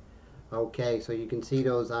here. Okay, so you can see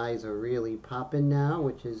those eyes are really popping now,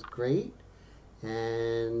 which is great.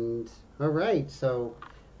 And all right, so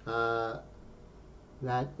I'm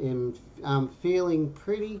feeling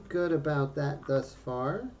pretty good about that thus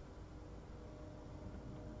far.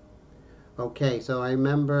 Okay, so I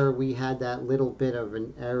remember we had that little bit of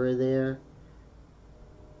an error there.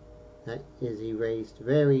 That is erased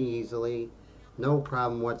very easily. No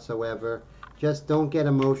problem whatsoever. Just don't get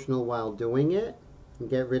emotional while doing it. And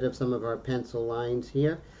get rid of some of our pencil lines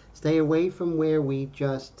here. Stay away from where we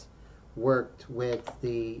just worked with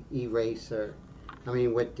the eraser.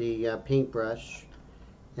 With the paintbrush.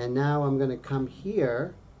 And now I'm going to come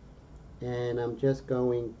here and I'm just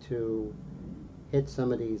going to hit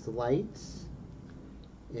some of these lights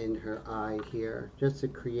in her eye here just to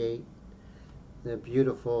create the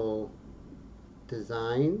beautiful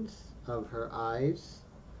designs of her eyes.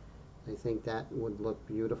 I think that would look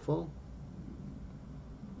beautiful.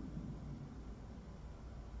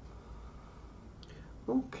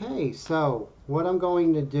 Okay, so what I'm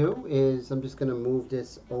going to do is I'm just going to move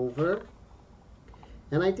this over.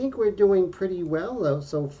 And I think we're doing pretty well though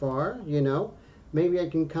so far, you know. Maybe I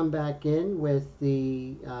can come back in with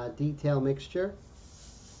the detail mixture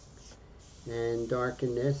and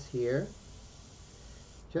darken this here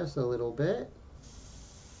just a little bit.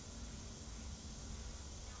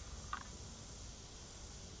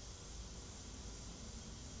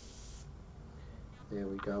 There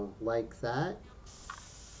we go, like that.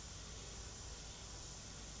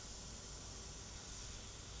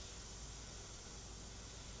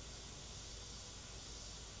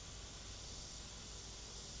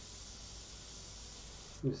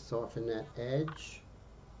 Just soften that edge.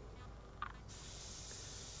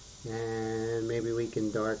 And maybe we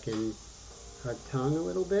can darken her tongue a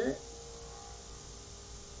little bit.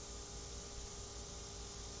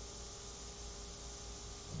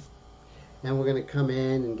 And we're going to come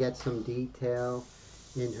in and get some detail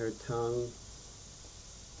in her tongue.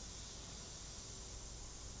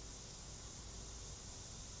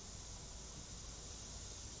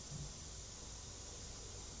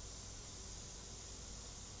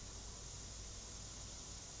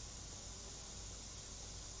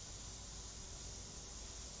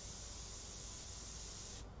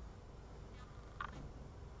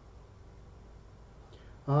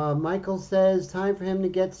 Michael says time for him to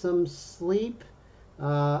get some sleep.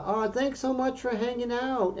 Oh, thanks so much for hanging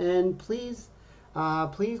out, and please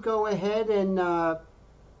go ahead and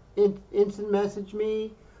instant message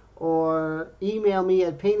me or email me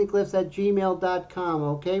at paintingcliffs@gmail.com.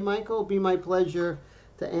 Okay, Michael? It'll be my pleasure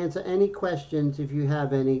to answer any questions if you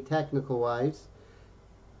have any technical wise.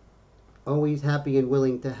 Always happy and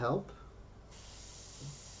willing to help.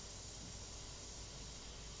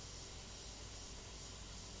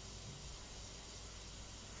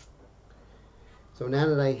 So now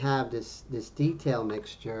that I have this detail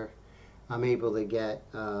mixture, I'm able to get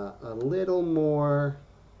a little more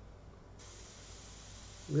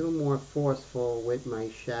forceful with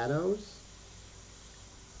my shadows.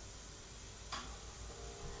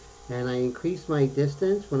 And I increase my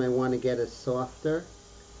distance when I want to get a softer,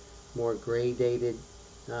 more gradated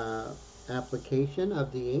application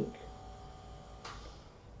of the ink.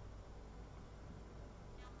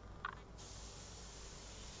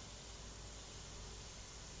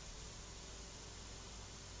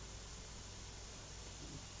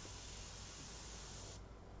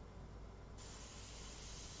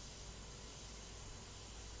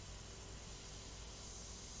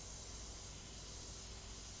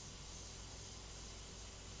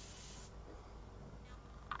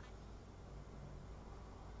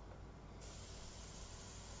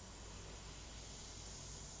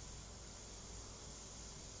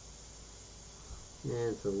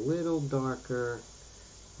 And it's a little darker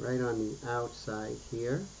right on the outside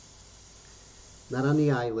here. Not on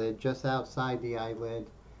the eyelid, just outside the eyelid.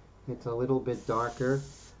 It's a little bit darker.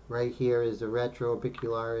 Right here is the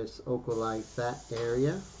retroorbicularis oculi fat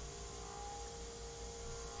area.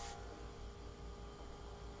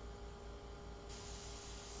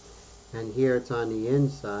 And here it's on the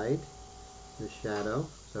inside, the shadow.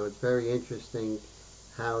 So it's very interesting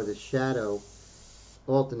how the shadow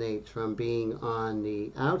alternates from being on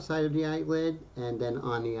the outside of the eyelid and then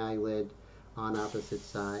on the eyelid on opposite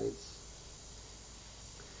sides.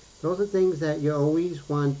 Those are things that you always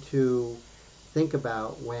want to think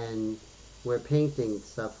about when we're painting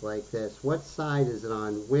stuff like this. What side is it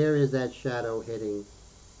on? Where is that shadow hitting?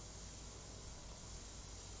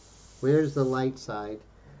 Where's the light side?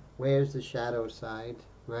 Where's the shadow side,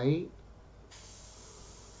 right?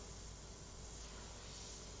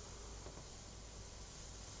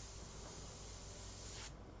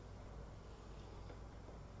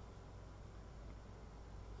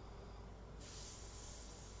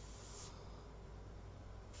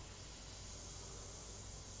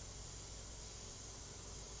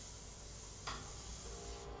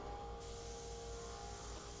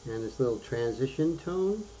 And this little transition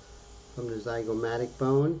tone from the zygomatic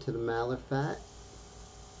bone to the malar fat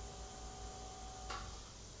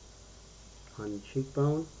on the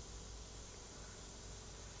cheekbone.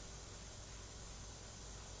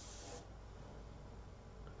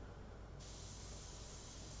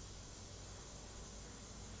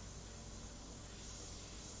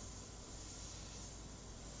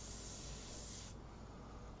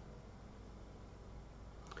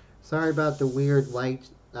 Sorry about the weird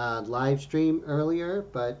live stream earlier,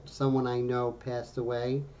 but someone I know passed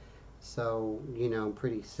away, so I'm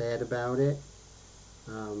pretty sad about it.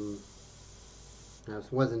 It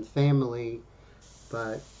wasn't family,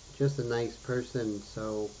 but just a nice person,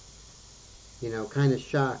 so kind of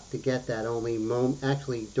shocked to get that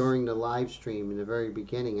actually during the live stream in the very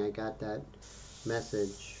beginning I got that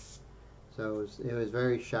message. So it was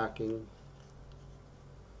very shocking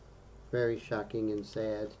and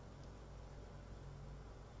sad.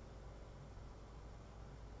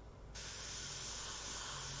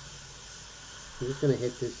 I'm just going to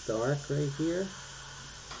hit this dark right here.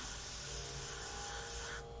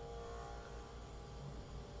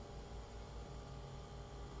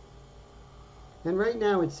 And right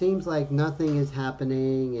now it seems like nothing is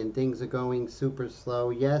happening and things are going super slow.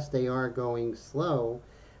 Yes, they are going slow,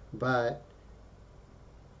 but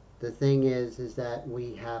the thing is that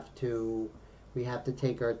we have to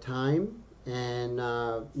take our time and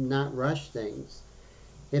not rush things.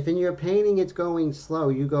 If in your painting it's going slow,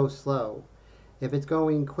 you go slow. If it's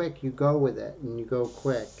going quick, you go with it and you go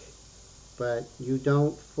quick. But you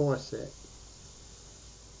don't force it.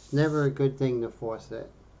 It's never a good thing to force it.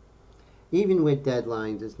 Even with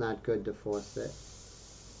deadlines, it's not good to force it.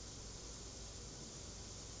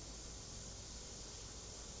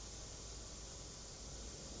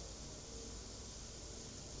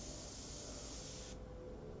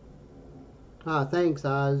 Thanks,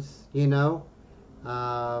 Oz.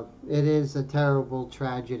 It is a terrible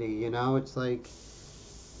tragedy, It's like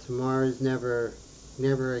tomorrow's never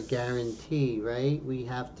a guarantee, right? We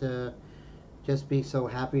have to just be so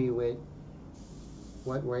happy with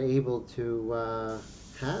what we're able to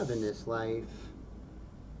have in this life.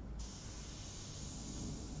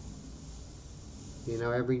 You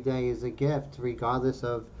know, every day is a gift, regardless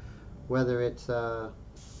of whether it's a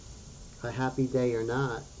happy day or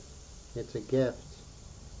not. It's a gift.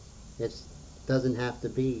 It doesn't have to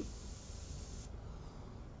be.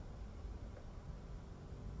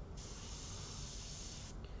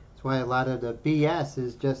 That's why a lot of the BS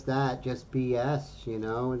is just that, just BS, you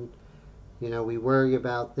know. And, you know, we worry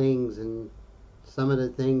about things, and some of the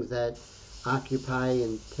things that occupy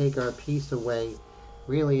and take our peace away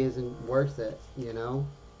really isn't worth it, you know,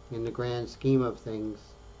 in the grand scheme of things.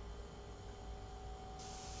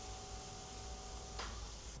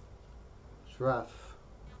 It's rough.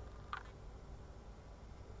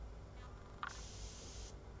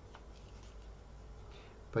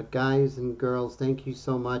 But guys and girls, thank you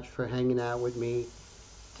so much for hanging out with me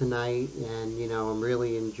tonight. And, you know, I'm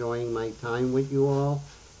really enjoying my time with you all.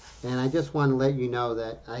 And I just want to let you know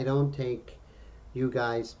that I don't take you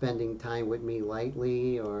guys spending time with me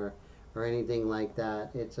lightly or anything like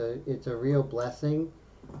that. It's a real blessing,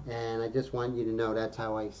 and I just want you to know that's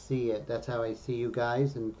how I see it. That's how I see you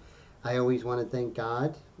guys, and I always want to thank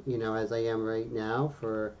God, you know, as I am right now,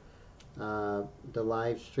 for the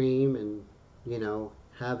live stream, and, you know,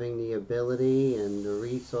 having the ability and the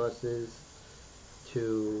resources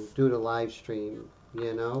to do the live stream,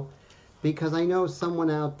 you know, because I know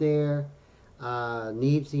someone out there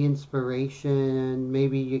needs the inspiration.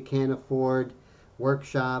 Maybe you can't afford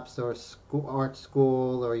workshops or school, art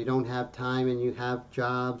school, or you don't have time and you have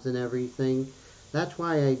jobs and everything. That's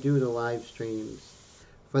why I do the live streams.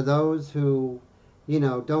 For those who, you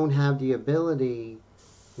know, don't have the ability,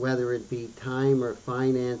 whether it be time or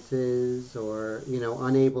finances, or, you know,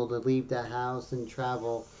 unable to leave the house and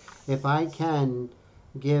travel, if I can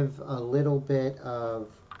give a little bit of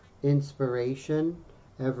inspiration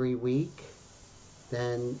every week,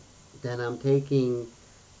 then I'm taking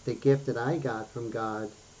the gift that I got from God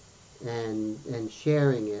and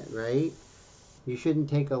sharing it, right? You shouldn't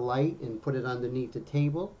take a light and put it underneath the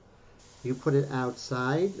table. You put it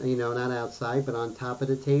outside, you know, not outside, but on top of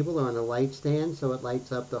the table or on a light stand, so it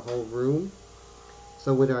lights up the whole room.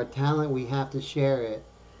 So with our talent, we have to share it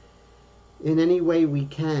in any way we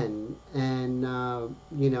can, and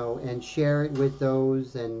you know, and share it with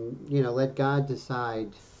those, and, you know, let God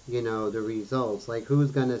decide, you know, the results. Like,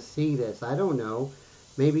 who's gonna see this? I don't know.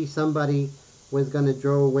 Maybe somebody was gonna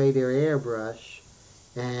throw away their airbrush,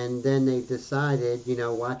 and then they decided, you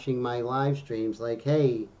know, watching my live streams, like,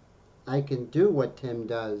 hey, I can do what Tim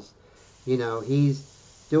does. You know, he's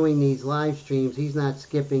doing these live streams, he's not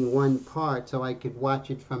skipping one part, so I could watch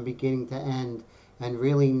it from beginning to end and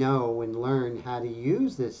really know and learn how to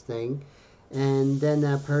use this thing. And then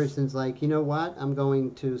that person's like, you know what, I'm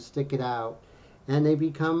going to stick it out. And they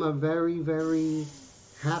become a very, very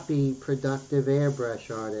happy, productive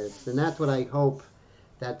airbrush artist. And that's what I hope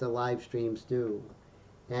that the live streams do.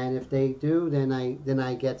 And if they do, then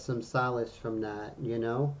I get some solace from that, you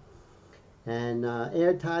know. And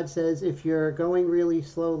Air Todd says, if you're going really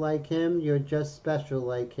slow like him, you're just special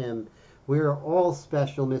like him. We're all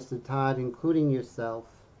special, Mr. Todd, including yourself.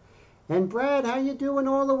 And Brad, how you doing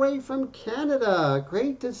all the way from Canada?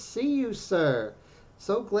 Great to see you, sir.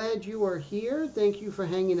 So glad you are here. Thank you for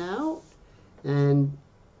hanging out. And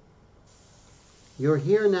you're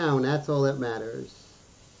here now, and that's all that matters.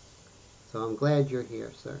 So I'm glad you're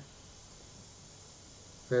here, sir.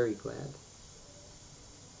 Very glad.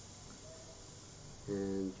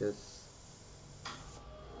 And just,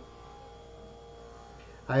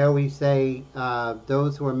 I always say,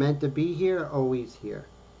 those who are meant to be here are always here,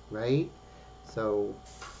 right? So,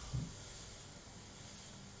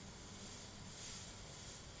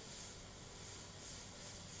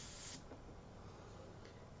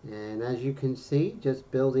 and as you can see, just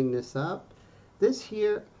building this up. This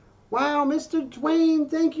here, wow, Mr. Dwayne,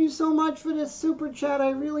 thank you so much for this super chat.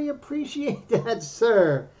 I really appreciate that,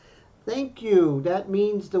 sir. Thank you. That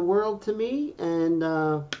means the world to me, and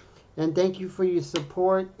thank you for your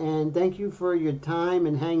support, and thank you for your time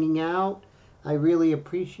and hanging out. I really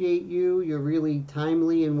appreciate you. You're really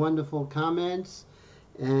timely and wonderful comments,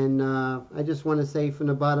 and I just want to say from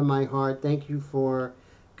the bottom of my heart, thank you for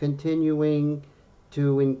continuing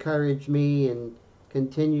to encourage me and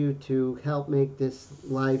continue to help make this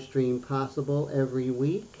live stream possible every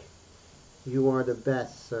week. You are the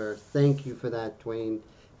best, sir. Thank you for that, Dwayne.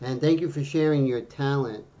 And thank you for sharing your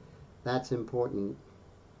talent. That's important.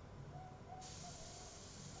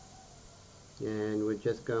 And we're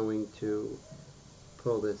just going to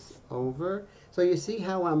pull this over. So you see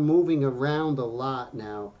how I'm moving around a lot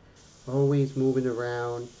now. Always moving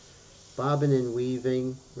around. bobbing and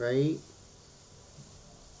weaving, right?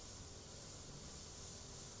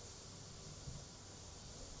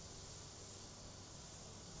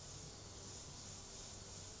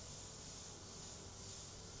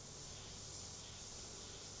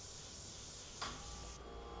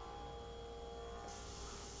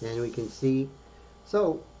 And we can see,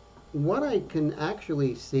 so what I can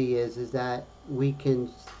actually see is that we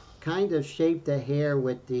can kind of shape the hair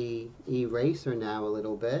with the eraser now a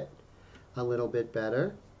little bit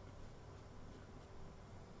better.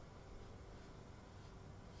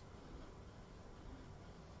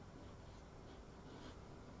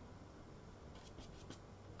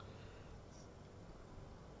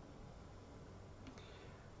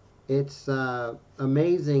 It's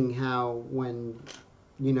amazing how when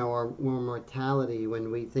our mortality,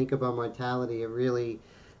 when we think of our mortality, it really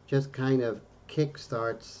just kind of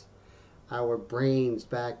kickstarts our brains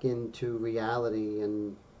back into reality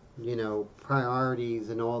and priorities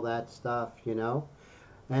and all that stuff.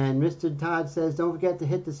 And Mr. Todd says, don't forget to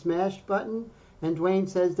hit the smash button. And Dwayne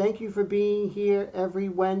says, thank you for being here every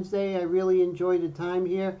Wednesday. I really enjoy the time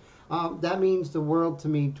here. That means the world to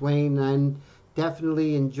me, Dwayne, and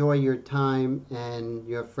definitely enjoy your time and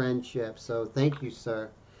your friendship. So thank you, sir.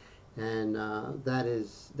 And that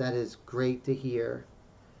is great to hear.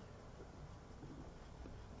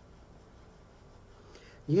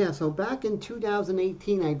 Yeah, so back in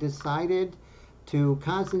 2018, I decided to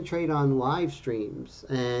concentrate on live streams.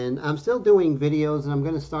 And I'm still doing videos, and I'm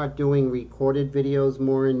going to start doing recorded videos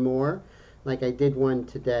more and more, like I did one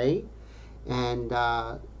today. And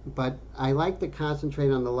but I like to concentrate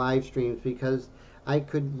on the live streams because I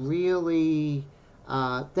could really,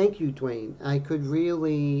 thank you, Dwayne. I could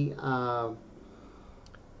really,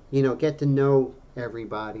 get to know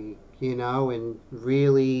everybody, and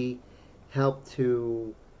really help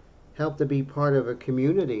to be part of a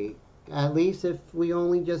community. At least if we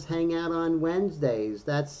only just hang out on Wednesdays,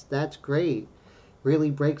 that's great. Really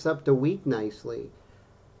breaks up the week nicely.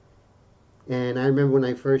 And I remember when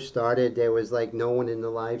I first started, there was like no one in the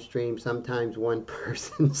live stream. Sometimes one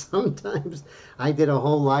person. Sometimes I did a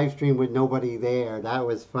whole live stream with nobody there. That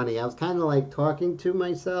was funny. I was kind of like talking to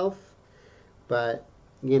myself, but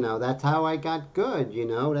that's how I got good.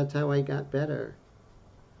 That's how I got better.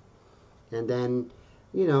 And then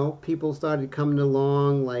people started coming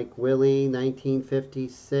along like Willie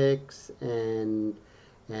 1956 and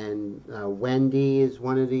Wendy is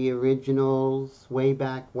one of the originals way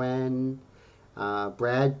back when.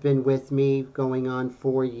 Brad's been with me going on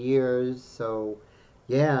 4 years, so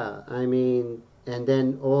yeah, I mean, and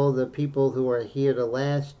then all the people who are here the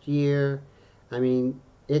last year, I mean,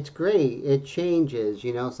 it's great. It changes,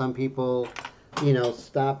 some people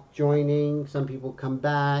stop joining, some people come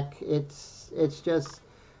back. It's just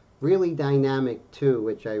really dynamic too,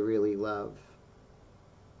 which I really love.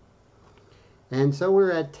 And so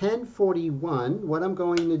we're at 10:41. What I'm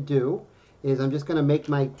going to do is I'm just going to make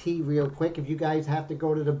my tea real quick. If you guys have to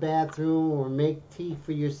go to the bathroom or make tea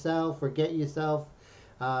for yourself or get yourself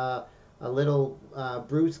a little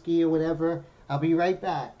brewski or whatever, I'll be right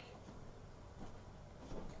back.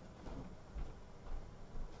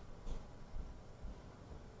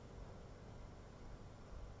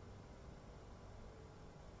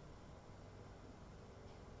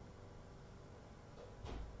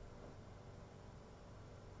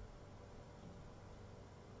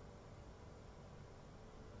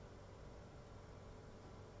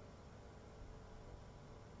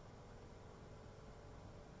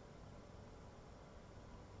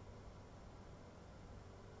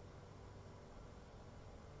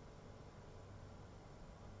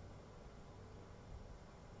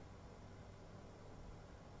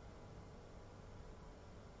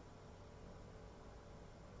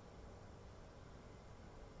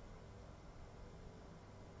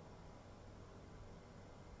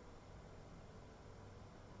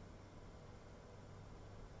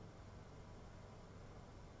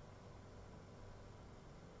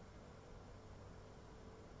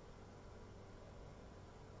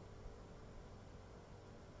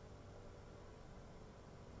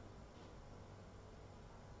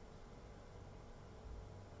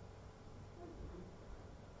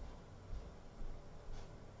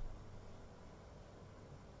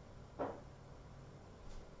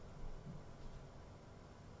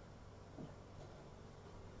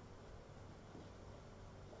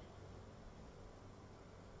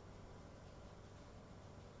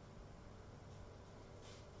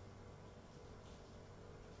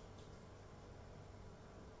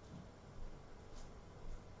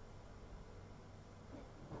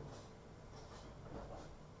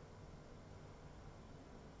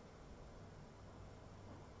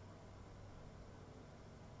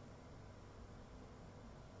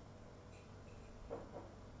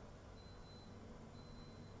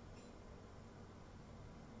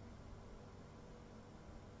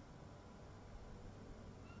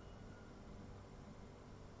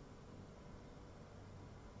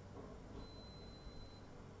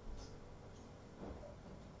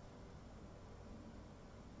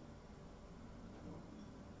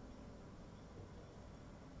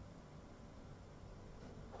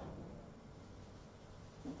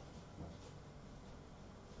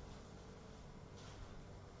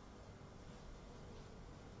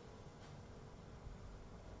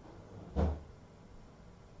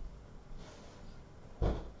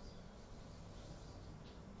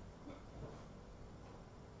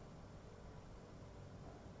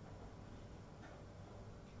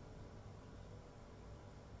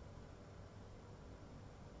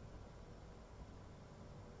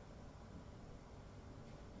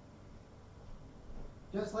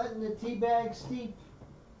 Just letting the tea bag steep.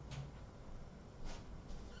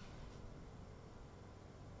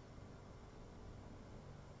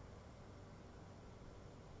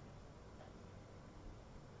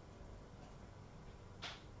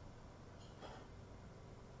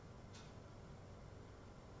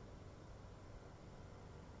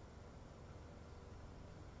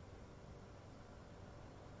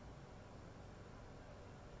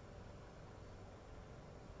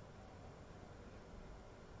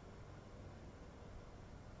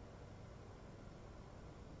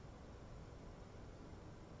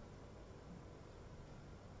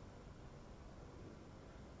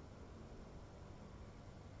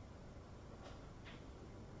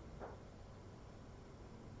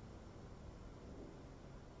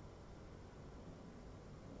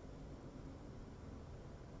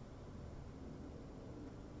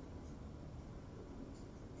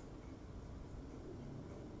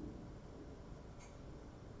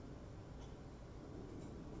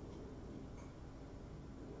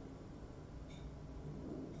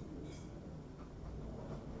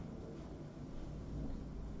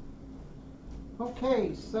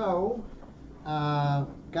 Okay, so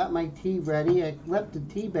got my tea ready. I left the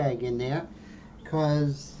tea bag in there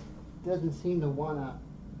because it doesn't seem to want to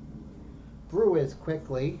brew as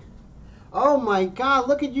quickly. Oh my God,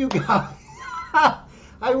 look at you guys.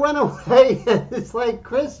 I went away. It's like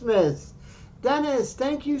Christmas. Dennis,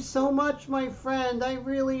 thank you so much, my friend. I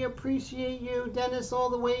really appreciate you. Dennis, all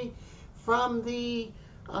the way from the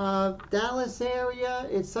Dallas area.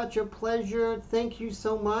 It's such a pleasure. Thank you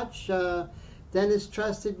so much. Dennis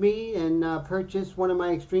trusted me and purchased one of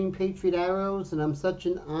my Extreme Patriot arrows, and I'm such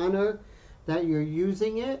an honor that you're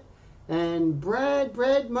using it. And Brad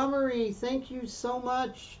Mummery, thank you so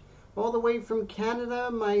much. All the way from Canada,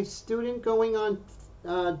 my student going on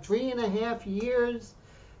 3.5 years.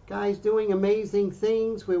 Guys doing amazing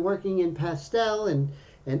things. We're working in pastel and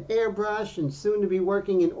airbrush and soon to be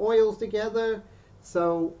working in oils together.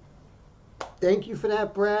 So thank you for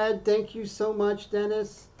that, Brad. Thank you so much,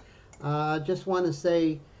 Dennis. Just want to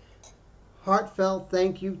say heartfelt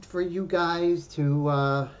thank you for you guys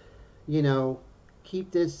to, keep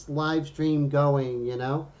this live stream going,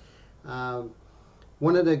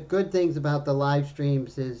 One of the good things about the live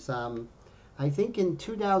streams is I think in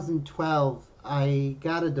 2012 I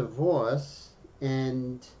got a divorce,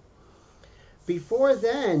 and before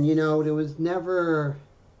then, there was never,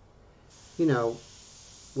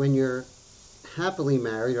 when you're happily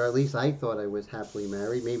married, or at least I thought I was happily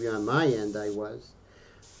married, maybe on my end I was,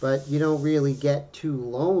 but you don't really get too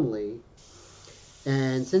lonely.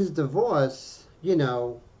 And since divorce,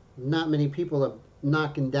 not many people are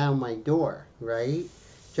knocking down my door, right?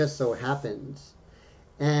 Just so happens.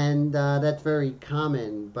 And that's very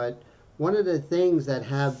common. But one of the things that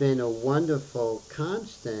have been a wonderful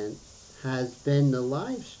constant has been the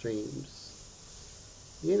live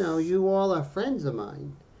streams. You all are friends of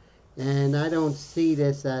mine. And I don't see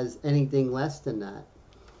this as anything less than that.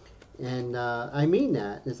 And I mean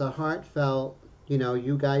that. It's a heartfelt,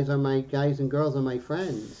 you guys and girls are my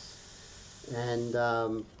friends. And,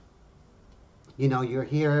 you're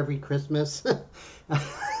here every Christmas.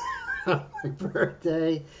 My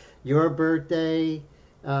birthday, your birthday,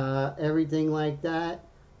 everything like that.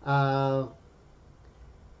 So,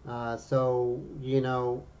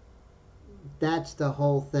 that's the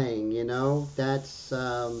whole thing, That's,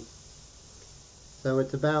 so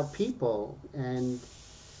it's about people. And,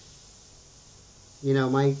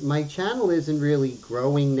 my channel isn't really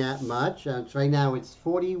growing that much. Right now it's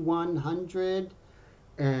 4,100,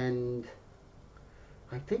 and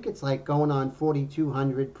I think it's like going on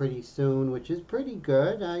 4,200 pretty soon, which is pretty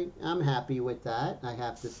good. I'm happy with that, I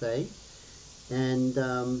have to say. And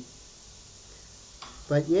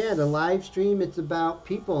but yeah, the live stream, it's about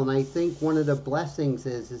people, and I think one of the blessings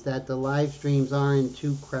is that the live streams aren't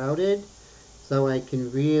too crowded, so I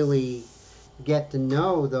can really get to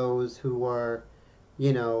know those who are,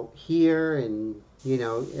 here, and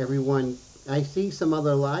everyone. I see some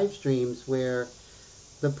other live streams where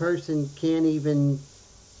the person can't even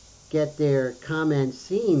get their comments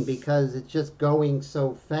seen because it's just going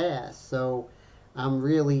so fast. So I'm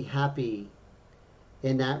really happy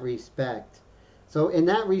in that respect. So in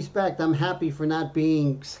that respect, I'm happy for not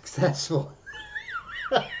being successful.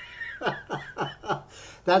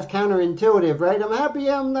 That's counterintuitive, right? I'm happy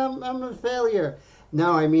I'm a failure.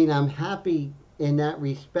 No, I mean, I'm happy in that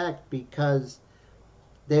respect because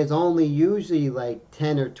there's only usually like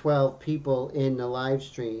 10 or 12 people in the live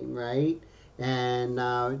stream, right?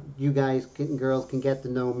 And you guys and girls can get to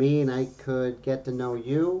know me, and I could get to know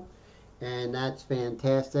you, and that's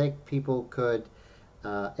fantastic. People could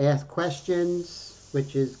ask questions,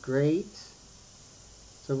 which is great.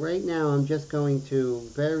 So right now I'm just going to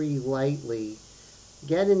very lightly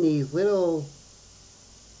get in these little,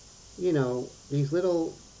 these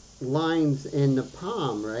little lines in the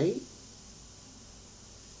palm, right?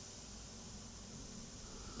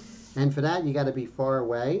 And for that you got to be far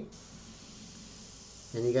away.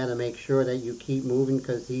 And you got to make sure that you keep moving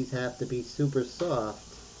because these have to be super soft.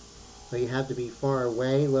 So you have to be far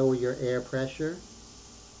away, lower your air pressure.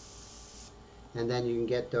 And then you can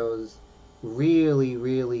get those really,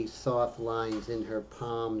 really soft lines in her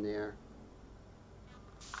palm there.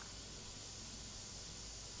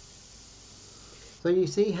 So you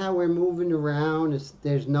see how we're moving around.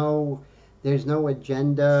 There's no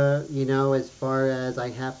agenda, as far as I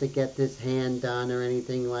have to get this hand done or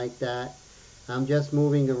anything like that. I'm just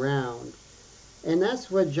moving around. And that's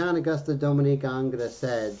what John Augusto Dominique Ingres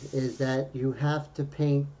said, is that you have to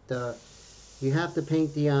paint the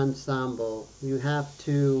ensemble. You have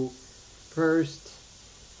to first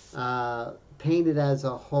paint it as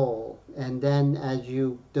a whole, and then as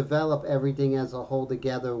you develop everything as a whole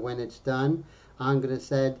together, when it's done, Ingres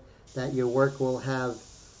said that your work will have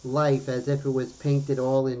life as if it was painted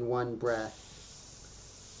all in one breath.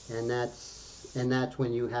 And that's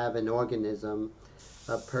when you have an organism,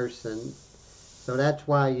 a person. So that's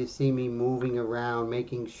why you see me moving around,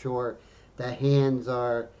 making sure the hands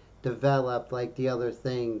are developed like the other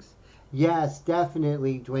things. Yes,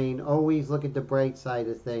 definitely, Dwayne. Always look at the bright side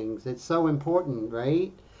of things. It's so important,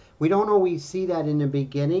 right? We don't always see that in the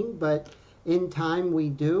beginning, but in time we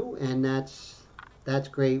do, and that's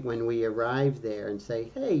great when we arrive there and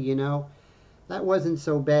say, hey, that wasn't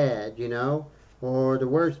so bad, or the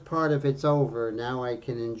worst part of it's over. Now I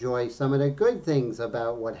can enjoy some of the good things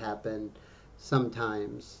about what happened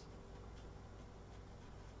sometimes.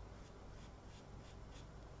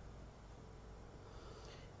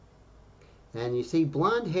 And you see,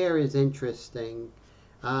 blonde hair is interesting.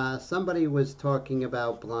 Somebody was talking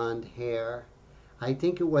about blonde hair. I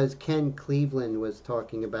think it was Ken Cleveland was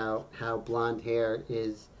talking about how blonde hair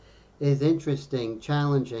is interesting,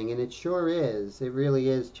 challenging, and it sure is. It really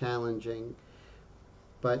is challenging.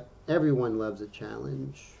 But everyone loves a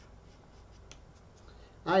challenge.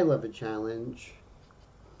 I love a challenge.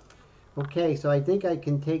 Okay, so I think I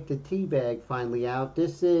can take the tea bag finally out.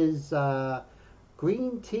 This is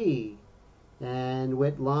green tea, and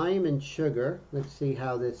with lime and sugar. Let's see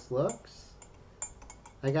how this looks.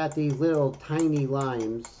 I got these little tiny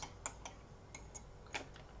limes.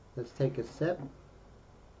 Let's take a sip.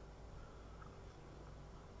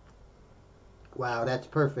 Wow, that's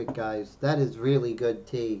perfect, guys. That is really good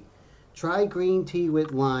tea. Try green tea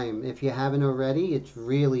with lime. If you haven't already, it's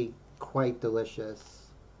really quite delicious.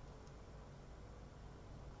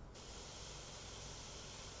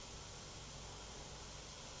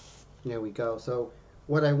 There we go. So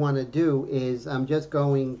what I want to do is I'm just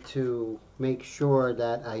going to make sure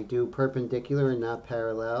that I do perpendicular and not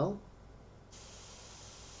parallel.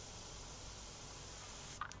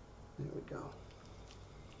 There we go.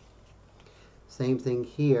 Same thing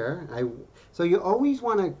here. So you always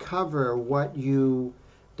want to cover what you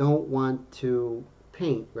don't want to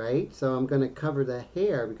paint, right? So I'm going to cover the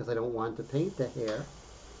hair because I don't want to paint the hair.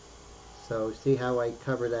 So see how I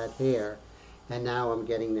cover that hair? And now I'm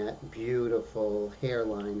getting that beautiful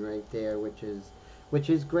hairline right there, which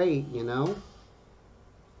is great,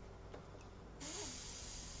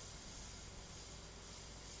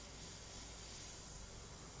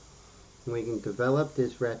 We can develop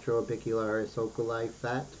this retroabicularis oculi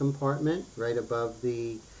fat compartment right above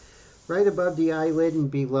the eyelid and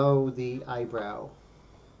below the eyebrow.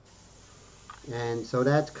 And so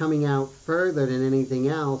that's coming out further than anything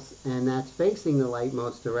else, and that's facing the light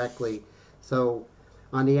most directly. So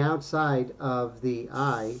on the outside of the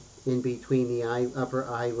eye, in between the upper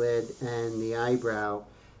eyelid and the eyebrow,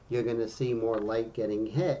 you're going to see more light getting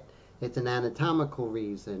hit. It's an anatomical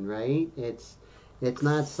reason, right? It's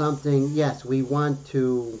not something, yes, we want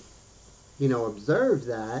to, observe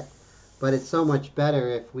that, but it's so much better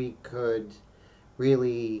if we could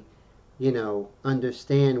really,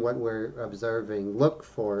 understand what we're observing, look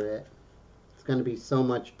for it. It's going to be so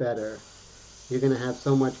much better. You're going to have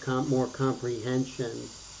so much more comprehension.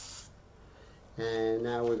 And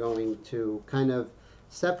now we're going to kind of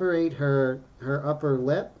separate her upper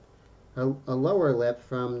lip, a lower lip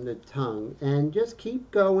from the tongue, and just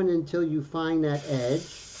keep going until you find that edge,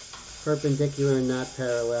 perpendicular and not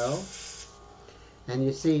parallel. And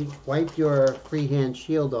you see, wipe your freehand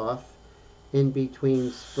shield off in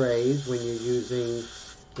between sprays when you're using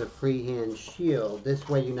the freehand shield. This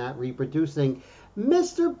way you're not reproducing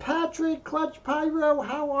Mr. Patrick Clutch Pyro,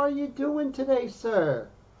 how are you doing today, sir?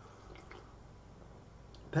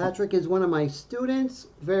 Patrick is one of my students,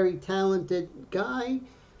 very talented guy.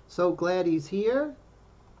 So glad he's here.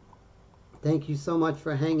 Thank you so much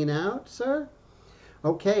for hanging out, sir.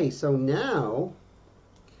 Okay, so now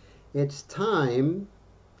it's time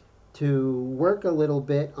to work a little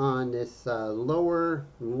bit on this lower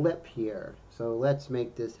lip here. So let's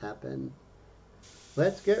make this happen.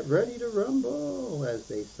 Let's get ready to rumble, as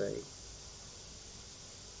they say.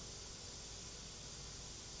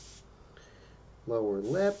 Lower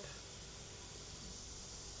lip,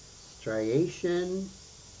 striation,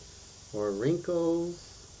 or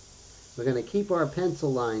wrinkles. We're going to keep our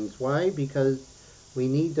pencil lines. Why? Because we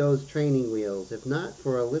need those training wheels, if not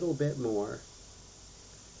for a little bit more.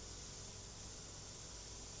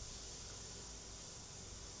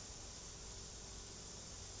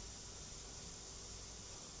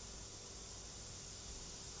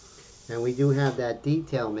 And we do have that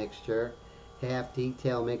detail mixture, half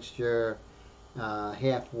detail mixture,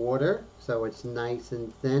 half water, so it's nice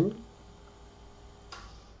and thin.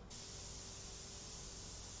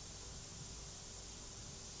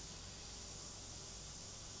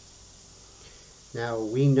 Now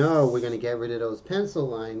we know we're going to get rid of those pencil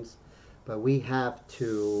lines, but we have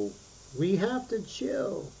to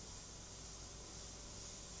chill.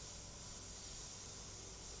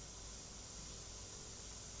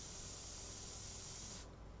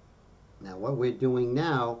 Now what we're doing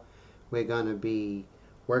now, we're going to be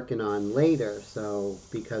working on later, so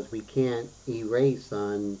because we can't erase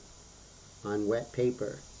on wet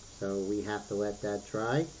paper, so we have to let that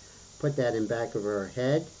dry. Put that in back of our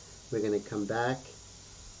head. We're going to come back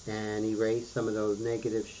and erase some of those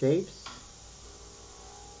negative shapes,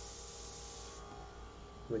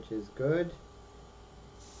 which is good.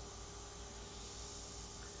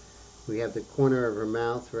 We have the corner of her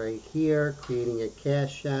mouth right here, creating a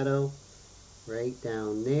cast shadow right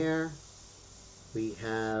down there. We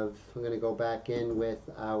have, I'm going to go back in with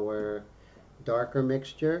our darker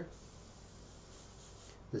mixture,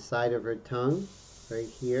 the side of her tongue right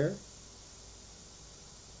here.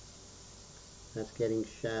 That's getting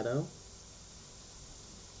shadow.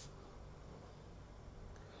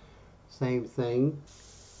 Same thing,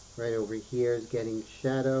 right over here is getting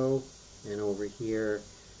shadow, and over here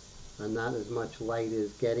not as much light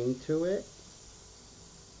is getting to it.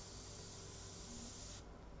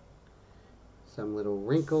 Some little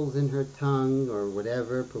wrinkles in her tongue or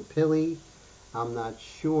whatever, pupilli, I'm not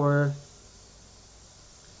sure.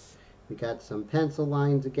 We got some pencil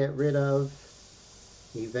lines to get rid of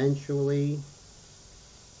eventually.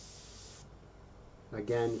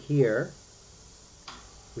 Again here,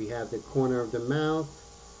 we have the corner of the mouth,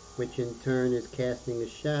 which in turn is casting a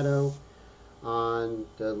shadow on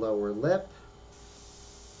the lower lip,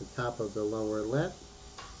 the top of the lower lip,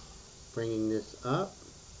 bringing this up.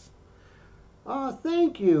 Oh,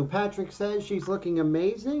 thank you. Patrick says she's looking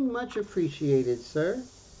amazing. Much appreciated, sir.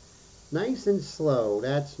 Nice and slow.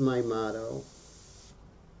 That's my motto.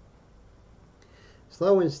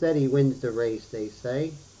 Slow and steady wins the race, they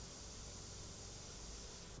say.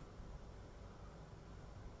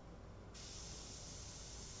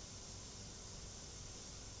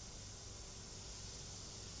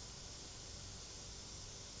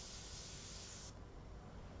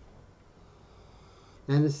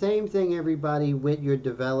 And the same thing, everybody, with your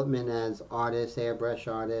development as artists,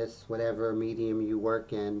 airbrush artists, whatever medium you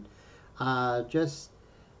work in. Just,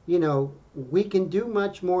 you know, we can do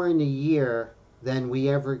much more in a year than we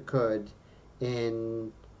ever could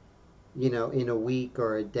in, you know, in a week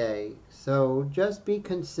or a day. So just be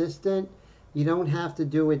consistent. You don't have to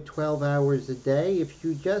do it 12 hours a day. If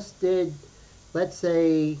you just did, let's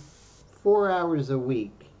say, 4 hours a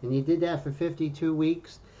week, and you did that for 52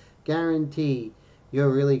 weeks, guarantee you're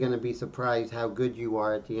really going to be surprised how good you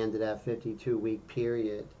are at the end of that 52-week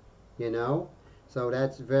period, you know? So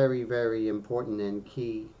that's very, very important and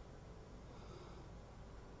key.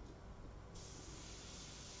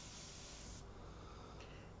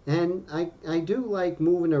 And I do like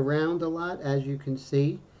moving around a lot, as you can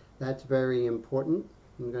see. That's very important.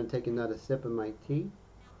 I'm going to take another sip of my tea.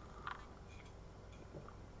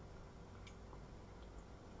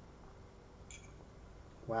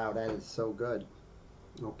 Wow, that is so good.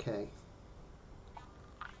 Okay.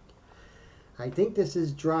 I think this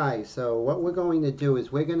is dry, so what we're going to do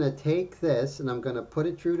is we're going to take this and I'm going to put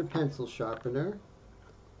it through the pencil sharpener.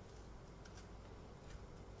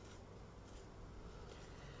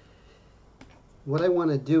 What I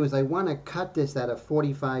want to do is I want to cut this at a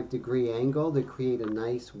 45-degree angle to create a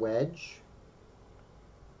nice wedge.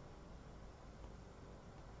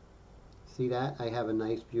 See that? I have a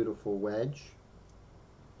nice beautiful wedge.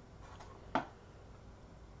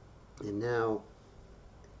 And now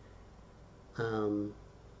I'm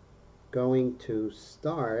going to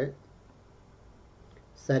start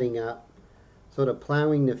setting up, sort of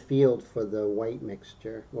plowing the field for the white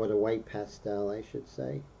mixture, or the white pastel I should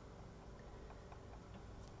say.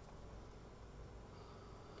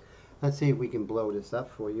 Let's see if we can blow this up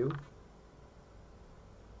for you.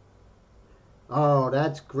 Oh,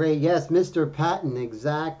 that's great. Yes, Mr. Patton,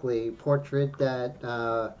 exactly. Portrait that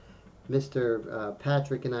Mr.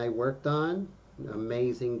 Patrick and I worked on.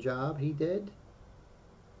 Amazing job he did.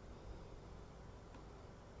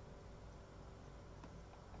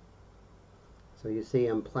 So you see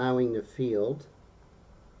I'm plowing the field.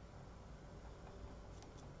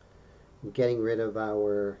 I'm getting rid of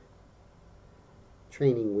our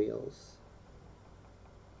training wheels.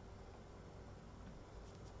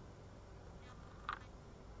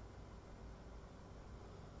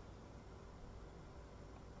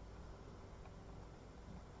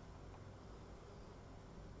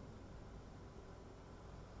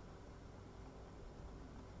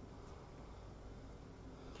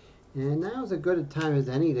 And now's as good a time as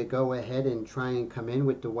any to go ahead and try and come in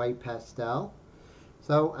with the white pastel.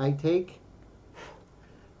 So I take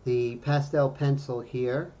the pastel pencil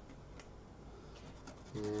here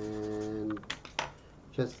and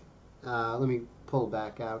just let me pull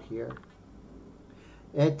back out here.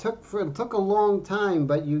 It took a long time,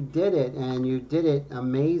 but you did it, and you did it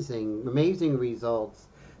amazing results.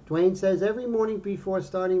 Dwayne says every morning before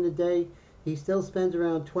starting the day, he still spends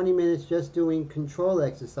around 20 minutes just doing control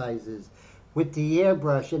exercises with the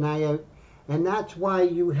airbrush, and that's why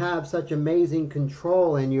you have such amazing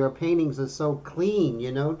control and your paintings are so clean,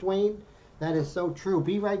 you know, Dwayne? That is so true.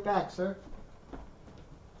 Be right back, sir.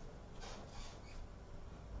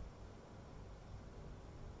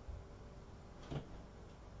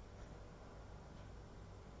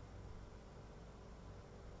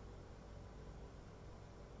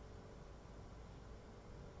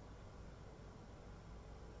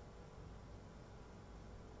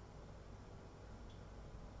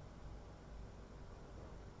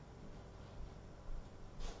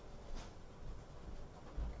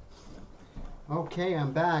 Okay,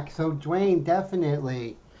 I'm back. So Dwayne,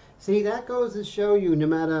 definitely. See, that goes to show you no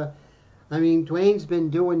matter, I mean, Dwayne's been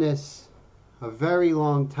doing this a very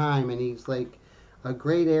long time and he's like a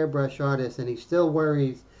great airbrush artist and he still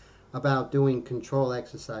worries about doing control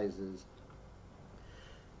exercises.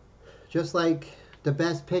 Just like the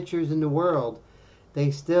best pitchers in the world,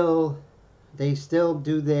 they still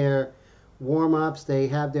do their warm-ups, they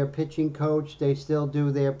have their pitching coach, they still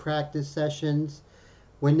do their practice sessions.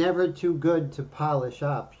 We're never too good to polish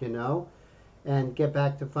up, you know, and get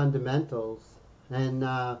back to fundamentals. And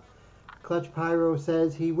Clutch Pyro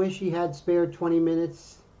says he wish he had spare 20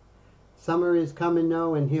 minutes. Summer is coming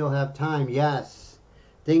though, and he'll have time. Yes,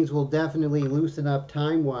 things will definitely loosen up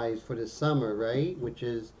time-wise for the summer, right? Which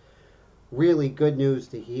is really good news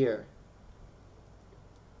to hear.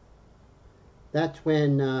 That's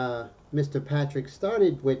when Mr. Patrick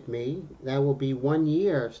started with me. That will be 1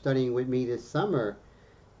 year studying with me this summer.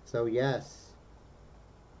 So yes,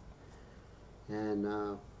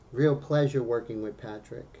 and real pleasure working with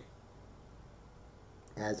Patrick,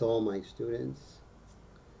 as all my students.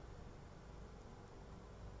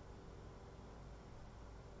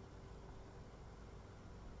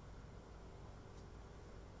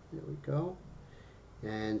 There we go.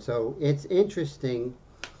 And so it's interesting.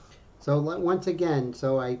 So once again,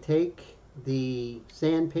 so I take the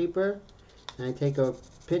sandpaper and I take a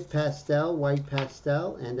pit pastel, white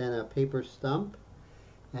pastel, and then a paper stump.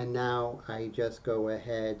 And now I just go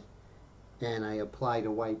ahead and I apply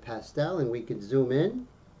the white pastel, and we can zoom in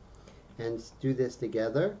and do this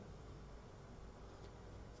together.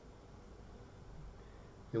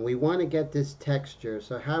 And we want to get this texture.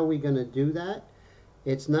 So how are we going to do that?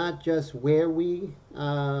 It's not just where we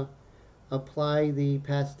apply the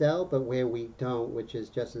pastel, but where we don't, which is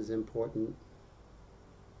just as important.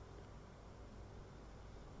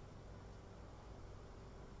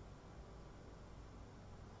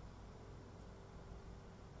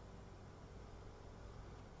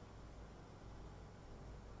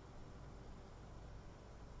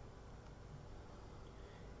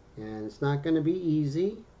 And it's not going to be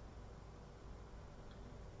easy,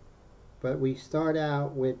 but we start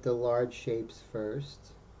out with the large shapes first.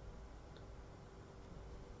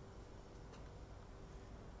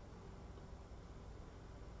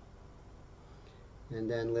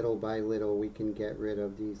 And then little by little we can get rid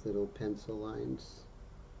of these little pencil lines.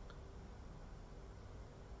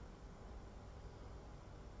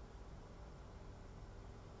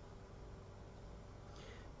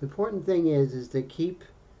 The important thing is to keep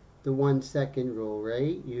the 1 second rule,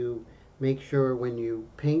 right? You make sure when you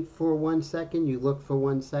paint for 1 second, you look for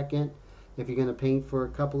 1 second. If you're going to paint for a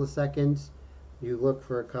couple of seconds, you look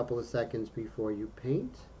for a couple of seconds before you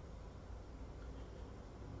paint.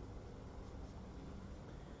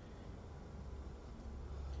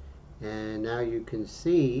 And now you can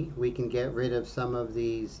see we can get rid of some of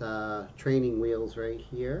these training wheels right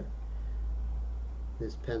here.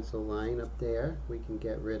 This pencil line up there we can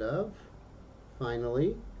get rid of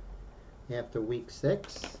finally after week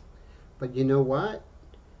 6. But you know what?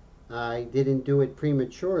 I didn't do it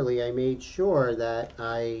prematurely. I made sure that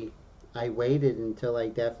I waited until I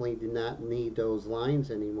definitely did not need those lines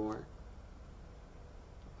anymore.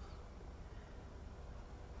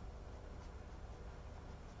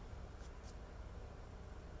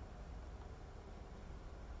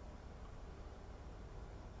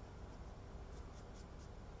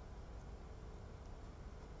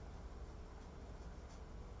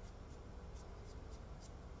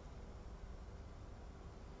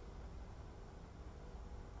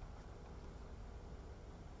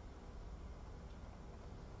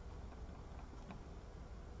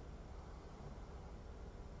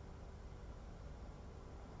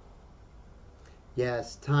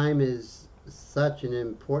 Yes, time is such an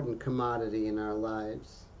important commodity in our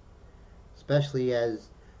lives, especially as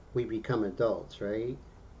we become adults, right?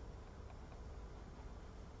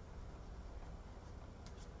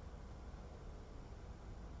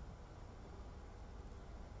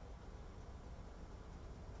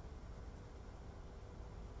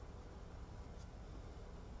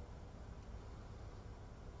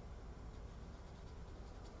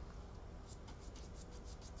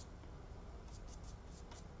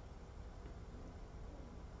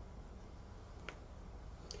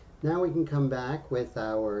 Now we can come back with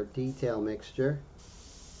our detail mixture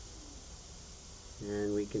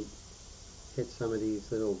and we can hit some of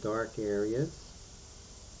these little dark areas.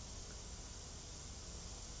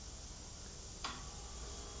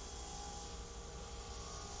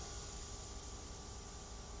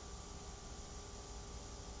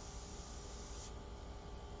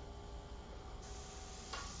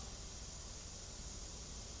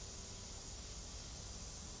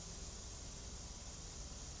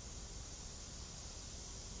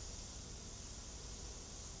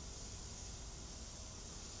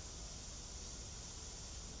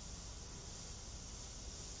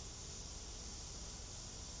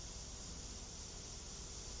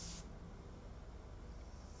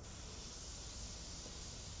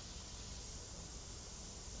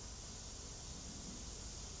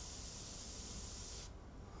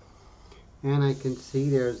 And I can see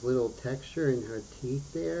there's little texture in her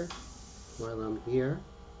teeth there while I'm here.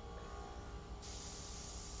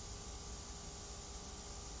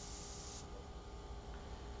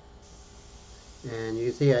 And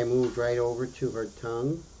you see I moved right over to her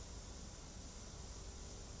tongue.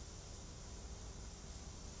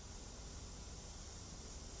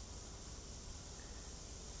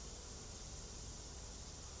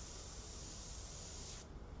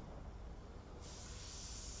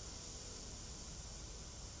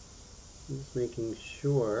 Just making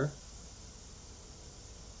sure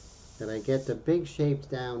that I get the big shapes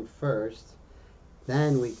down first,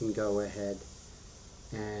 then we can go ahead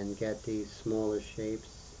and get these smaller shapes.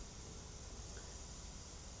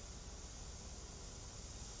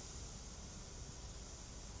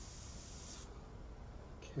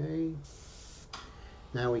 Okay,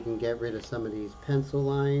 now we can get rid of some of these pencil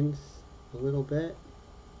lines a little bit.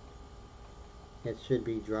 It should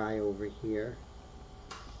be dry over here.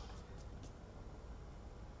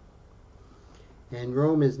 And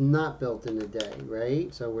Rome is not built in a day,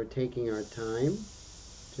 right? So we're taking our time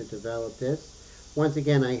to develop this. Once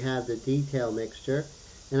again, I have the detail mixture,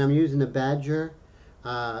 and I'm using the Badger,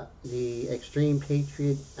 the Extreme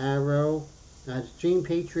Patriot Arrow, Extreme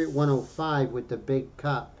Patriot 105 with the big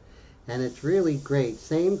cup. And it's really great.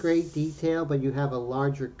 Same great detail, but you have a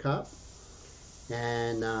larger cup.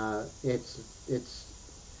 And it's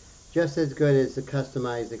just as good as the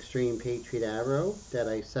customized Extreme Patriot Arrow that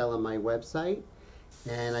I sell on my website.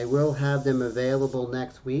 And I will have them available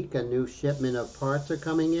next week. A new shipment of parts are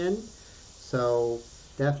coming in. So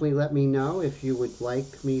definitely let me know if you would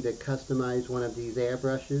like me to customize one of these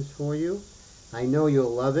airbrushes for you. I know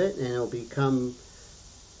you'll love it and it'll become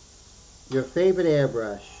your favorite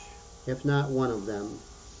airbrush, if not one of them.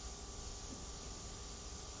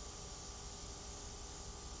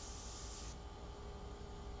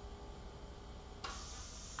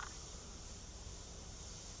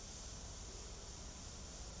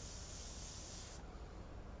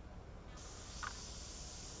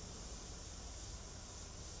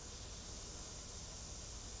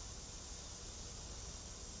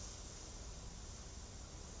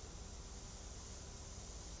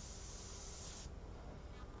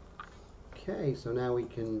 Okay, so now we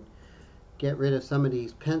can get rid of some of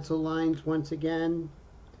these pencil lines once again,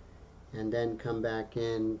 and then come back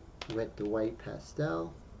in with the white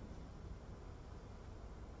pastel.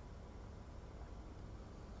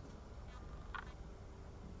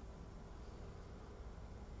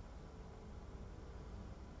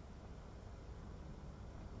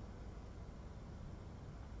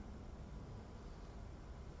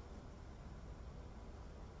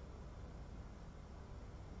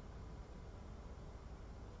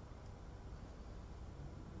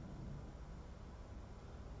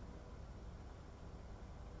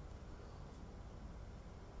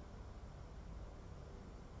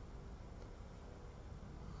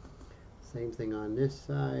 Same thing on this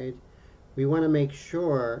side. We want to make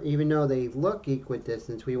sure, even though they look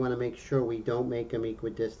equidistant, we want to make sure we don't make them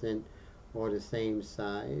equidistant or the same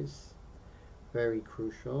size. Very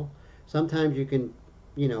crucial. Sometimes you can,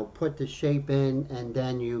 put the shape in and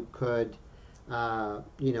then you could,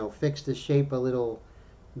 fix the shape a little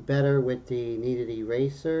better with the kneaded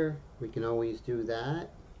eraser. We can always do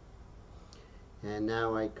that. And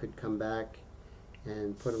now I could come back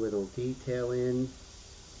and put a little detail in.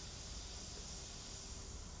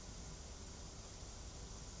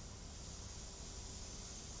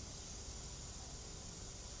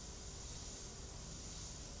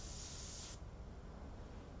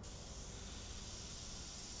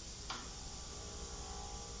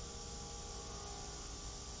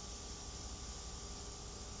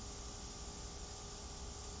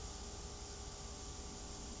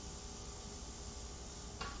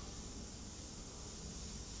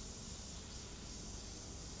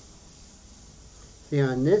 See,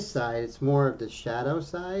 on this side, it's more of the shadow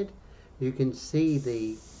side. You can see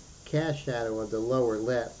the cast shadow of the lower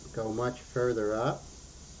lip go much further up.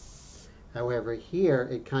 However, here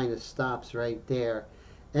it kind of stops right there.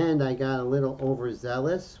 And I got a little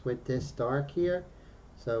overzealous with this dark here.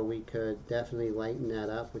 So we could definitely lighten that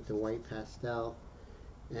up with the white pastel.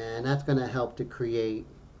 And that's going to help to create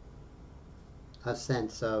a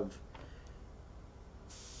sense of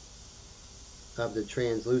the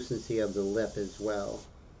translucency of the lip as well.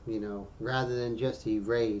 Rather than just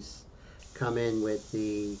erase, come in with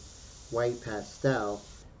the white pastel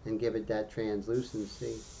and give it that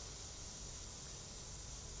translucency.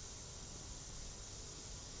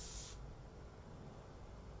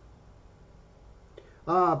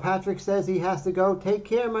 Patrick says he has to go. Take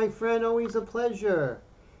care, my friend. Always a pleasure.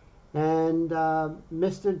 And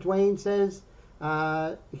Mr. Dwayne says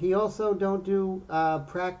he also don't do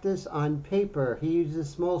practice on paper. He uses a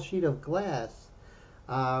small sheet of glass.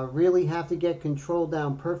 Really have to get control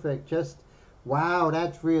down perfect. Just, wow,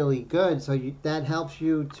 that's really good. So that helps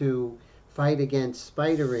you to fight against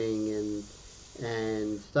spidering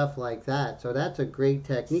and stuff like that. So that's a great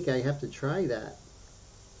technique. I have to try that.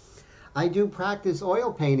 I do practice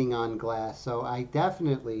oil painting on glass, so I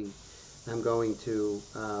definitely am going to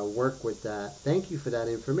work with that. Thank you for that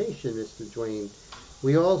information, Mr. Dwayne.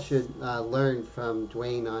 We all should learn from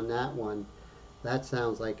Dwayne on that one. That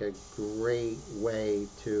sounds like a great way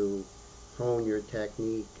to hone your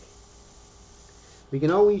technique. We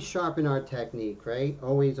can always sharpen our technique, right?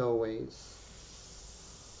 Always, always.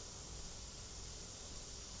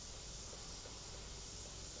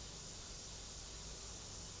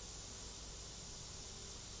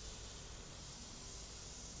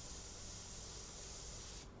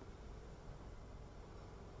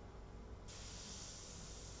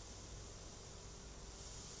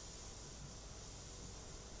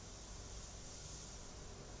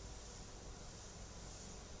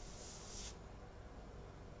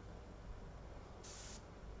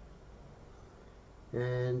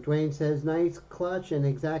 And Dwayne says, nice clutch, and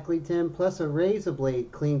exactly, Tim, plus a razor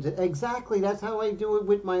blade cleans it. Exactly, that's how I do it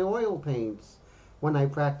with my oil paints when I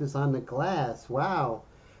practice on the glass. Wow.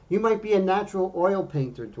 You might be a natural oil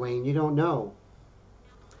painter, Dwayne. You don't know.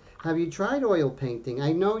 Have you tried oil painting?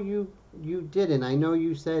 I know you didn't. I know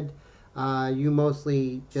you said you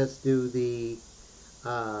mostly just do the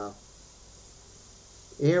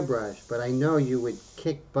airbrush, but I know you would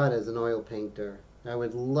kick butt as an oil painter. I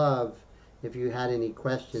would love if you had any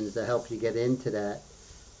questions to help you get into that.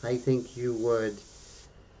 I think you would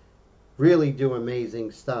really do amazing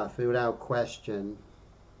stuff without question.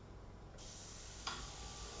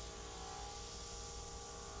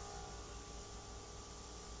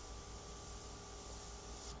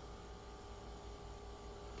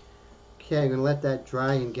 Okay, I'm going to let that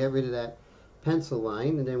dry and get rid of that pencil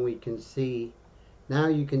line, and then we can see, now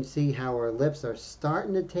you can see how our lips are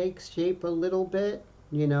starting to take shape a little bit.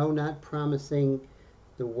 Not promising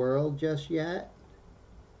the world just yet,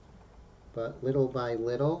 but little by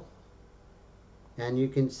little. And you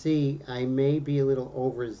can see I may be a little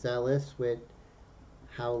overzealous with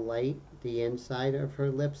how light the inside of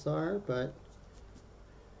her lips are, but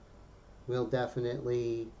we'll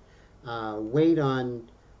definitely wait on,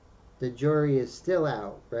 the jury is still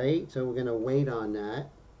out, right? So we're going to wait on that.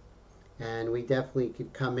 And we definitely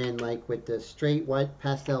could come in like with the straight white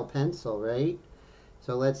pastel pencil, right?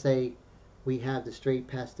 So let's say we have the straight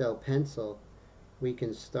pastel pencil. We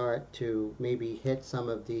can start to maybe hit some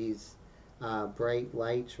of these bright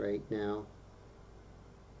lights right now.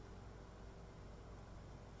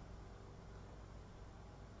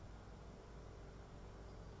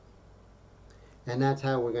 And that's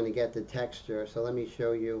how we're going to get the texture. So let me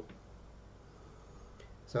show you.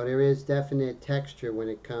 So there is definite texture when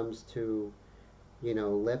it comes to, you know,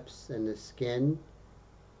 lips and the skin.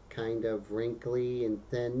 Kind of wrinkly and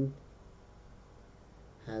thin.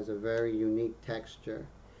 Has a very unique texture.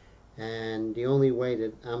 And the only way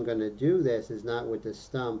that I'm going to do this is not with the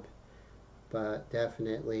stump, but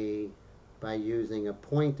definitely by using a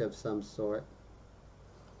point of some sort.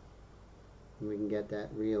 We can get that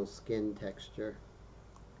real skin texture.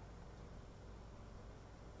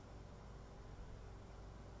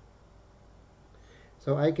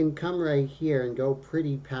 So I can come right here and go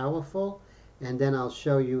pretty powerful, and then I'll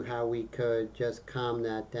show you how we could just calm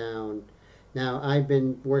that down. Now, I've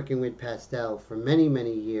been working with pastel for many,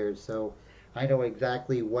 many years, so I know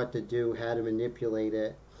exactly what to do, how to manipulate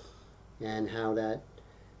it, and how that,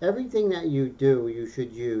 everything that you do, you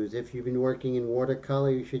should use. If you've been working in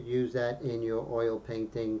watercolor, you should use that in your oil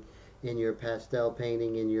painting, in your pastel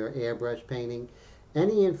painting, in your airbrush painting.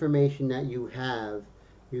 Any information that you have,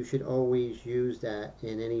 you should always use that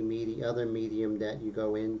in any other medium that you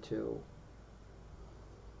go into.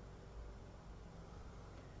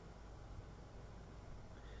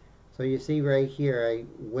 So you see right here, I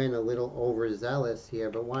went a little overzealous here,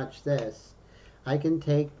 but watch this. I can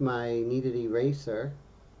take my kneaded eraser,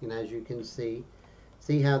 and as you can see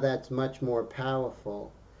how that's much more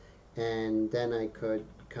powerful. And then I could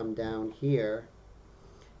come down here,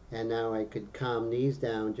 and now I could calm these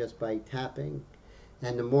down just by tapping.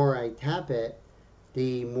 And the more I tap it,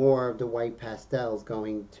 the more of the white pastel is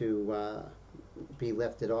going to be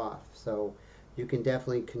lifted off. So you can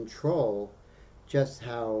definitely control just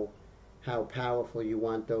how powerful you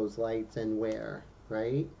want those lights and where,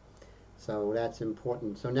 right? So that's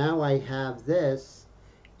important. So now I have this,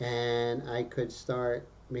 and I could start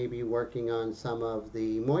maybe working on some of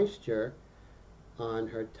the moisture on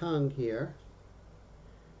her tongue here.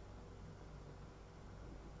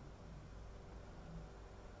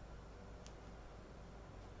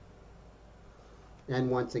 And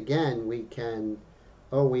once again, we can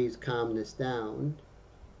always calm this down.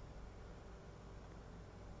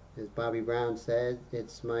 As Bobby Brown said,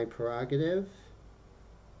 it's my prerogative.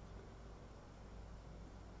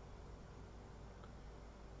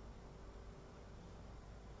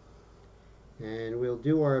 And we'll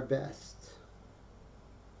do our best.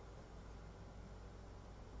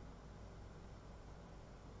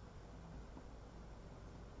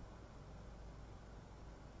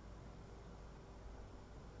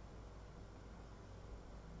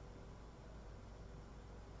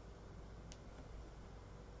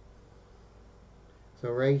 So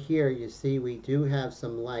right here you see we do have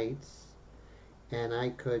some lights, and I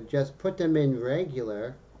could just put them in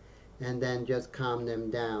regular and then just calm them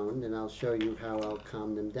down, and I'll show you how I'll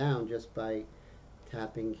calm them down just by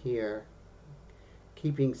tapping here,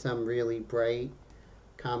 keeping some really bright,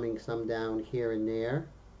 calming some down here and there,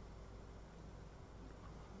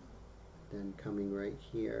 then coming right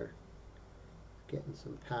here, getting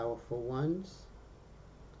some powerful ones.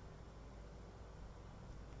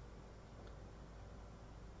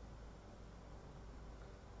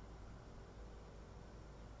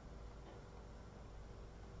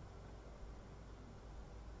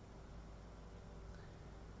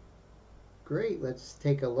 Great, let's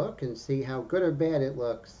take a look and see how good or bad it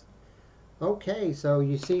looks. Okay, so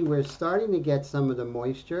you see we're starting to get some of the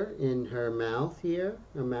moisture in her mouth here,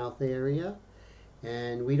 her mouth area.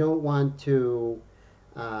 And we don't want to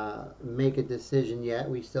make a decision yet.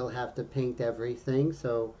 We still have to paint everything,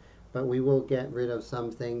 but we will get rid of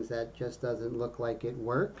some things that just doesn't look like it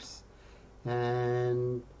works.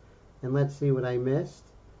 And let's see what I missed.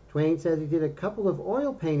 Dwayne says he did a couple of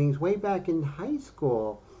oil paintings way back in high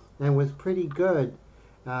school and was pretty good.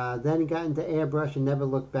 Then he got into airbrush and never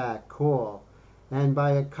looked back. Cool. And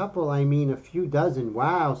by a couple, I mean a few dozen.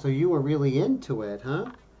 Wow, so you were really into it,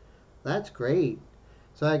 huh? That's great.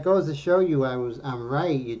 So that goes to show you I'm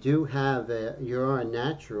right. You do have you're a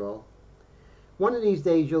natural. One of these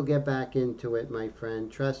days you'll get back into it, my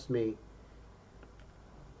friend. Trust me.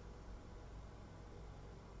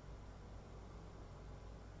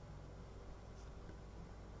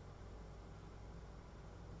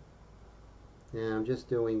 And I'm just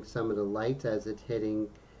doing some of the lights as it's hitting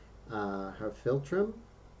her philtrum.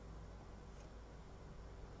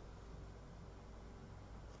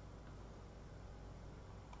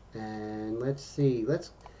 And let's see,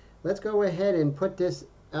 let's go ahead and put this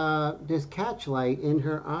this catch light in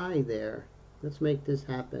her eye there. Let's make this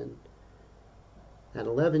happen at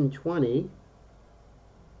 11:20.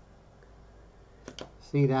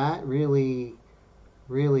 See that? Really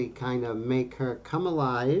kind of make her come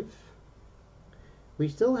alive. We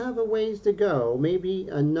still have a ways to go, maybe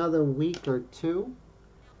another week or two,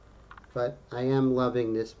 but I am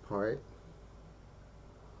loving this part.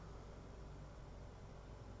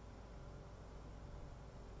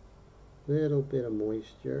 Little bit of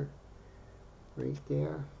moisture right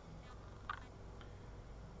there.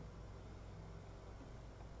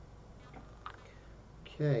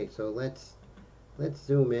 Okay, so let's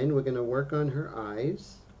zoom in. We're going to work on her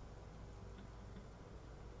eyes.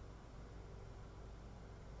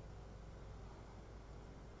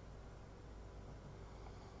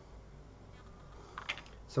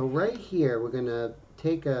 So right here, we're going to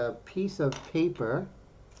take a piece of paper.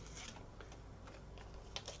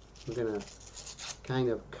 We're going to kind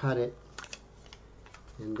of cut it,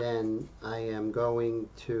 and then I am going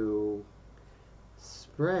to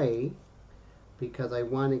spray, because I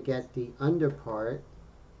want to get the under part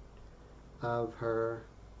of her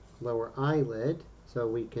lower eyelid so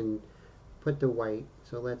we can put the white.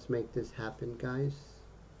 So let's make this happen, guys.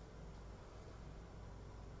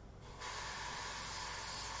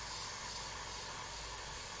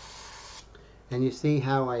 And you see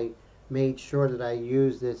how I made sure that I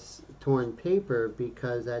use this torn paper,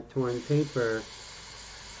 because that torn paper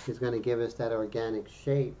is going to give us that organic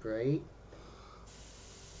shape, right?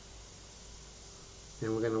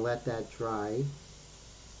 And we're going to let that dry.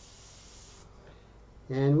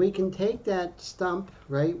 And we can take that stump,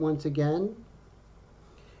 right, once again,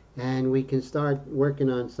 and we can start working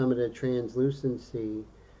on some of the translucency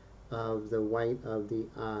of the white of the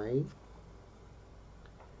eye.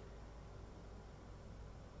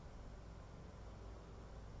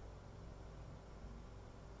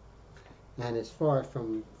 And it's far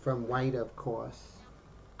from white, of course.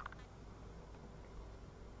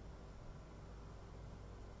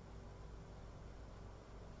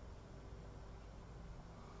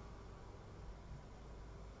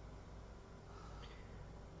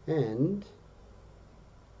 And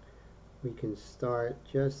we can start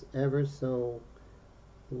just ever so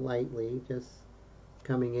lightly, just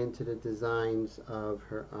coming into the designs of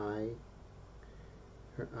her eye,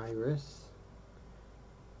 her iris.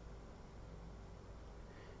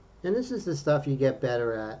 And this is the stuff you get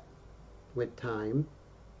better at with time.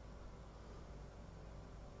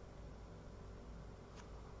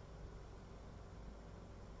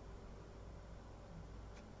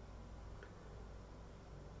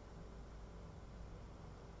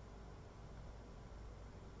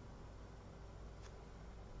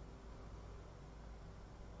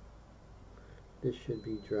 This should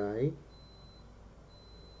be dry.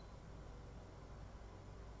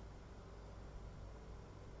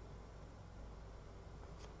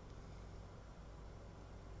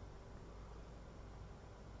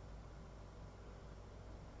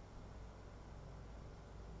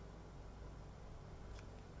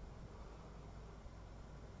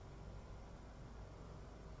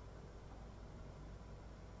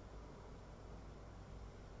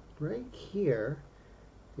 Right here,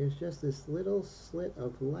 there's just this little slit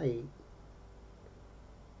of light,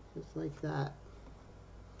 just like that.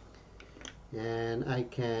 And I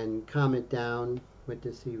can calm it down with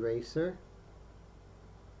this eraser.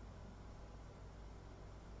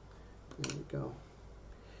 There we go.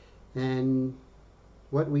 And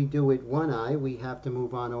what we do with one eye, we have to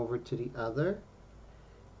move on over to the other.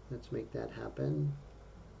 Let's make that happen.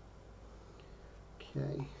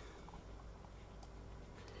 Okay.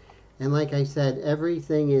 And like I said,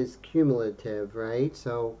 everything is cumulative, right?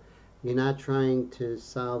 So you're not trying to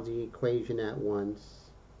solve the equation at once.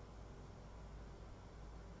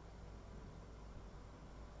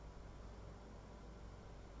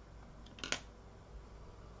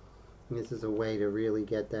 And this is a way to really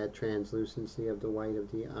get that translucency of the white of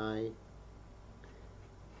the eye.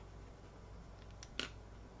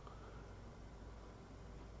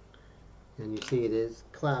 And you see it is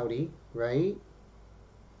cloudy, right?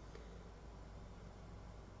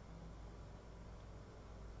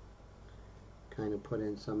 Kind of put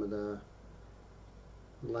in some of the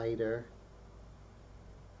lighter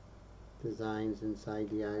designs inside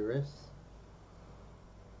the iris.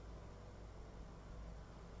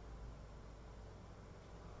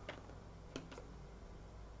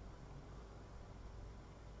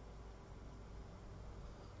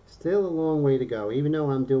 Still a long way to go. Even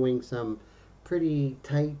though I'm doing some pretty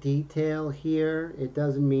tight detail here, it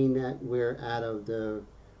doesn't mean that we're out of the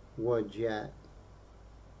woods yet.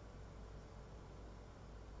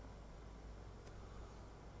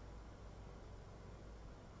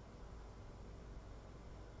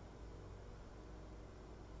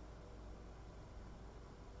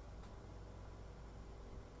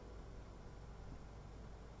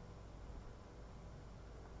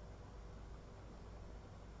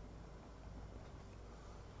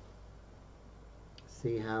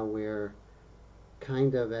 See how we're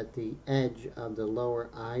kind of at the edge of the lower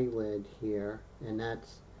eyelid here, and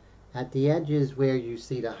that's at the edges where you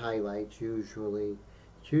see the highlights usually.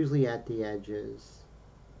 It's usually at the edges.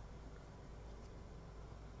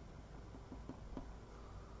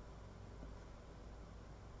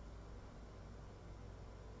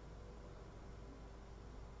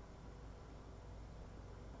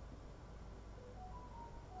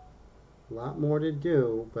 A lot more to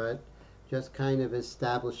do, but just kind of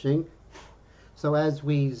establishing. So as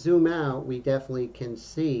we zoom out, we definitely can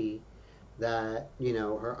see that, you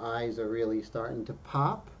know, her eyes are really starting to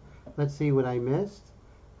pop. Let's see what I missed.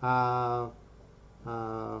 Uh,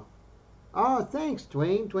 uh, oh, thanks,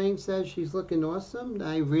 Dwayne. Dwayne says she's looking awesome.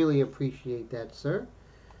 I really appreciate that, sir.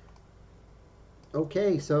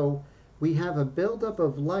 Okay, so we have a buildup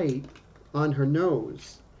of light on her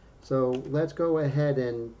nose. So let's go ahead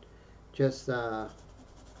and just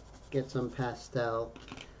get some pastel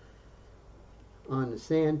on the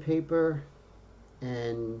sandpaper,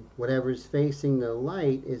 and whatever's facing the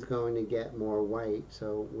light is going to get more white.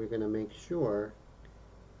 So we're going to make sure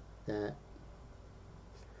that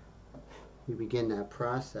we begin that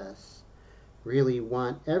process. Really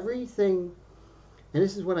want everything, and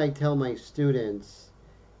this is what I tell my students,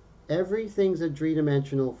 everything's a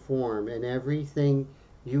three-dimensional form, and everything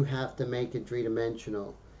you have to make it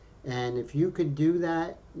three-dimensional. And if you could do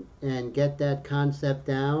that and get that concept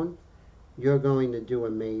down, you're going to do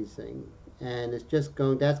amazing. And it's just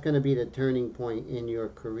going, that's going to be the turning point in your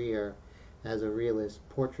career as a realist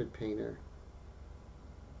portrait painter.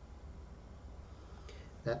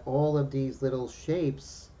 That all of these little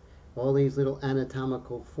shapes, all these little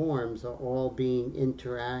anatomical forms are all being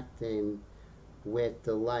interacting with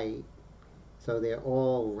the light. So they're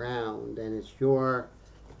all round, and it's your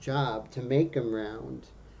job to make them round.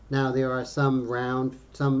 Now there are some round,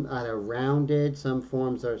 some are rounded, some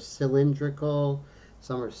forms are cylindrical,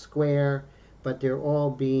 some are square, but they're all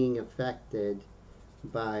being affected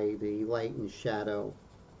by the light and shadow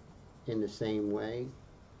in the same way.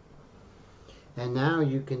 And now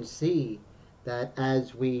you can see that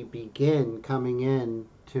as we begin coming in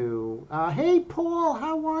to, hey Paul,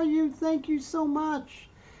 how are you? Thank you so much.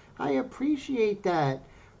 I appreciate that.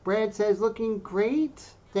 Brad says, looking great.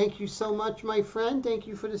 Thank you so much, my friend. Thank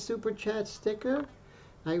you for the super chat sticker.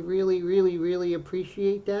 I really, really, really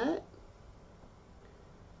appreciate that.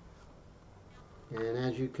 And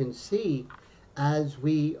as you can see, as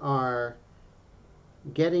we are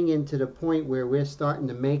getting into the point where we're starting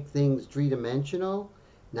to make things three-dimensional,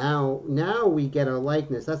 now we get our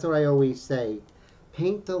likeness. That's what I always say.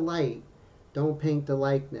 Paint the light, don't paint the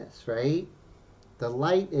likeness, right? The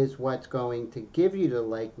light is what's going to give you the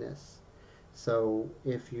likeness. So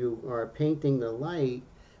if you are painting the light,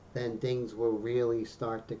 then things will really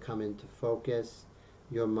start to come into focus.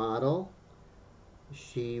 Your model,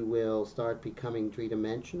 she will start becoming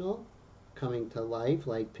three-dimensional, coming to life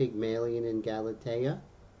like Pygmalion in Galatea,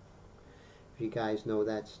 if you guys know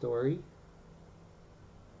that story.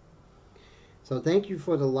 So thank you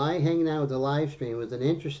for the hanging out with the live stream. It was an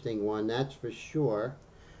interesting one, that's for sure.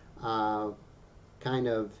 Kind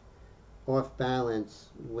of off balance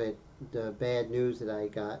with the bad news that I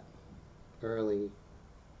got early.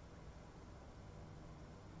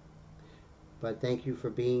 But thank you for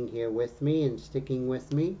being here with me and sticking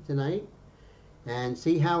with me tonight. And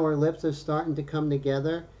see how our lips are starting to come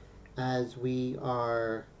together as we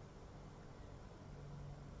are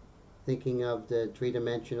thinking of the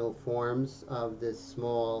three-dimensional forms of the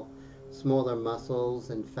smaller muscles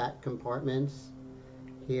and fat compartments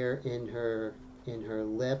here in her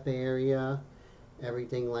lip area,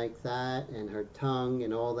 everything like that, and her tongue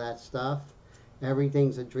and all that stuff.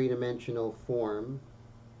 Everything's a three-dimensional form.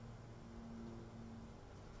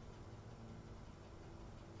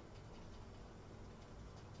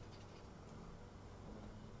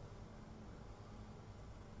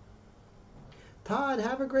 Todd,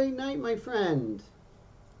 have a great night, my friend.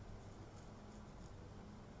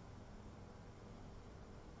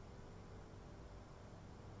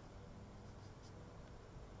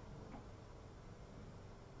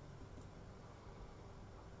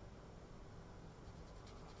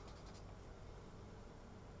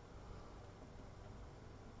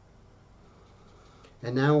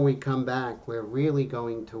 And now when we come back, we're really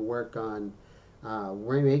going to work on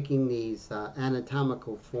we're making these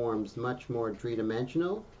anatomical forms much more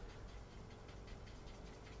three-dimensional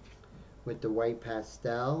with the white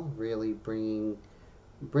pastel, really bringing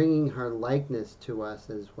her likeness to us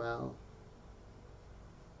as well.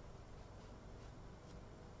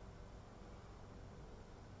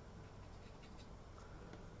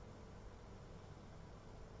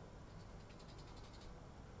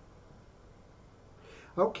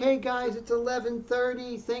 Okay, guys, it's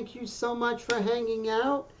 11:30. Thank you so much for hanging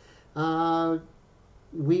out. Uh,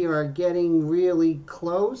 we are getting really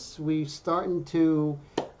close. We're starting to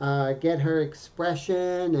get her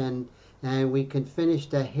expression, and we can finish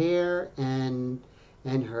the hair and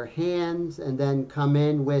her hands, and then come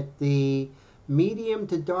in with the medium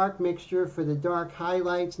to dark mixture for the dark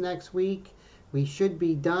highlights next week. We should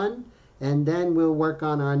be done, and then we'll work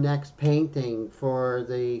on our next painting for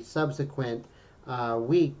the subsequent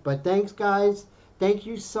week. But thanks, guys. Thank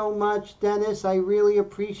you so much, Dennis. I really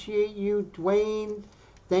appreciate you. Dwayne,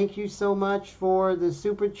 thank you so much for the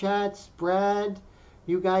super chats. Brad,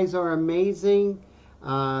 you guys are amazing.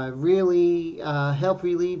 Really help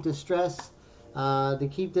relieve the stress to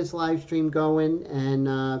keep this live stream going.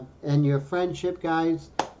 And your friendship, guys,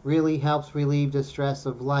 really helps relieve the stress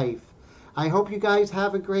of life. I hope you guys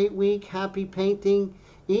have a great week. Happy painting.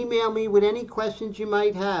 Email me with any questions you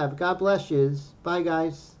might have. God bless you. Bye,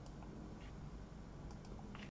 guys.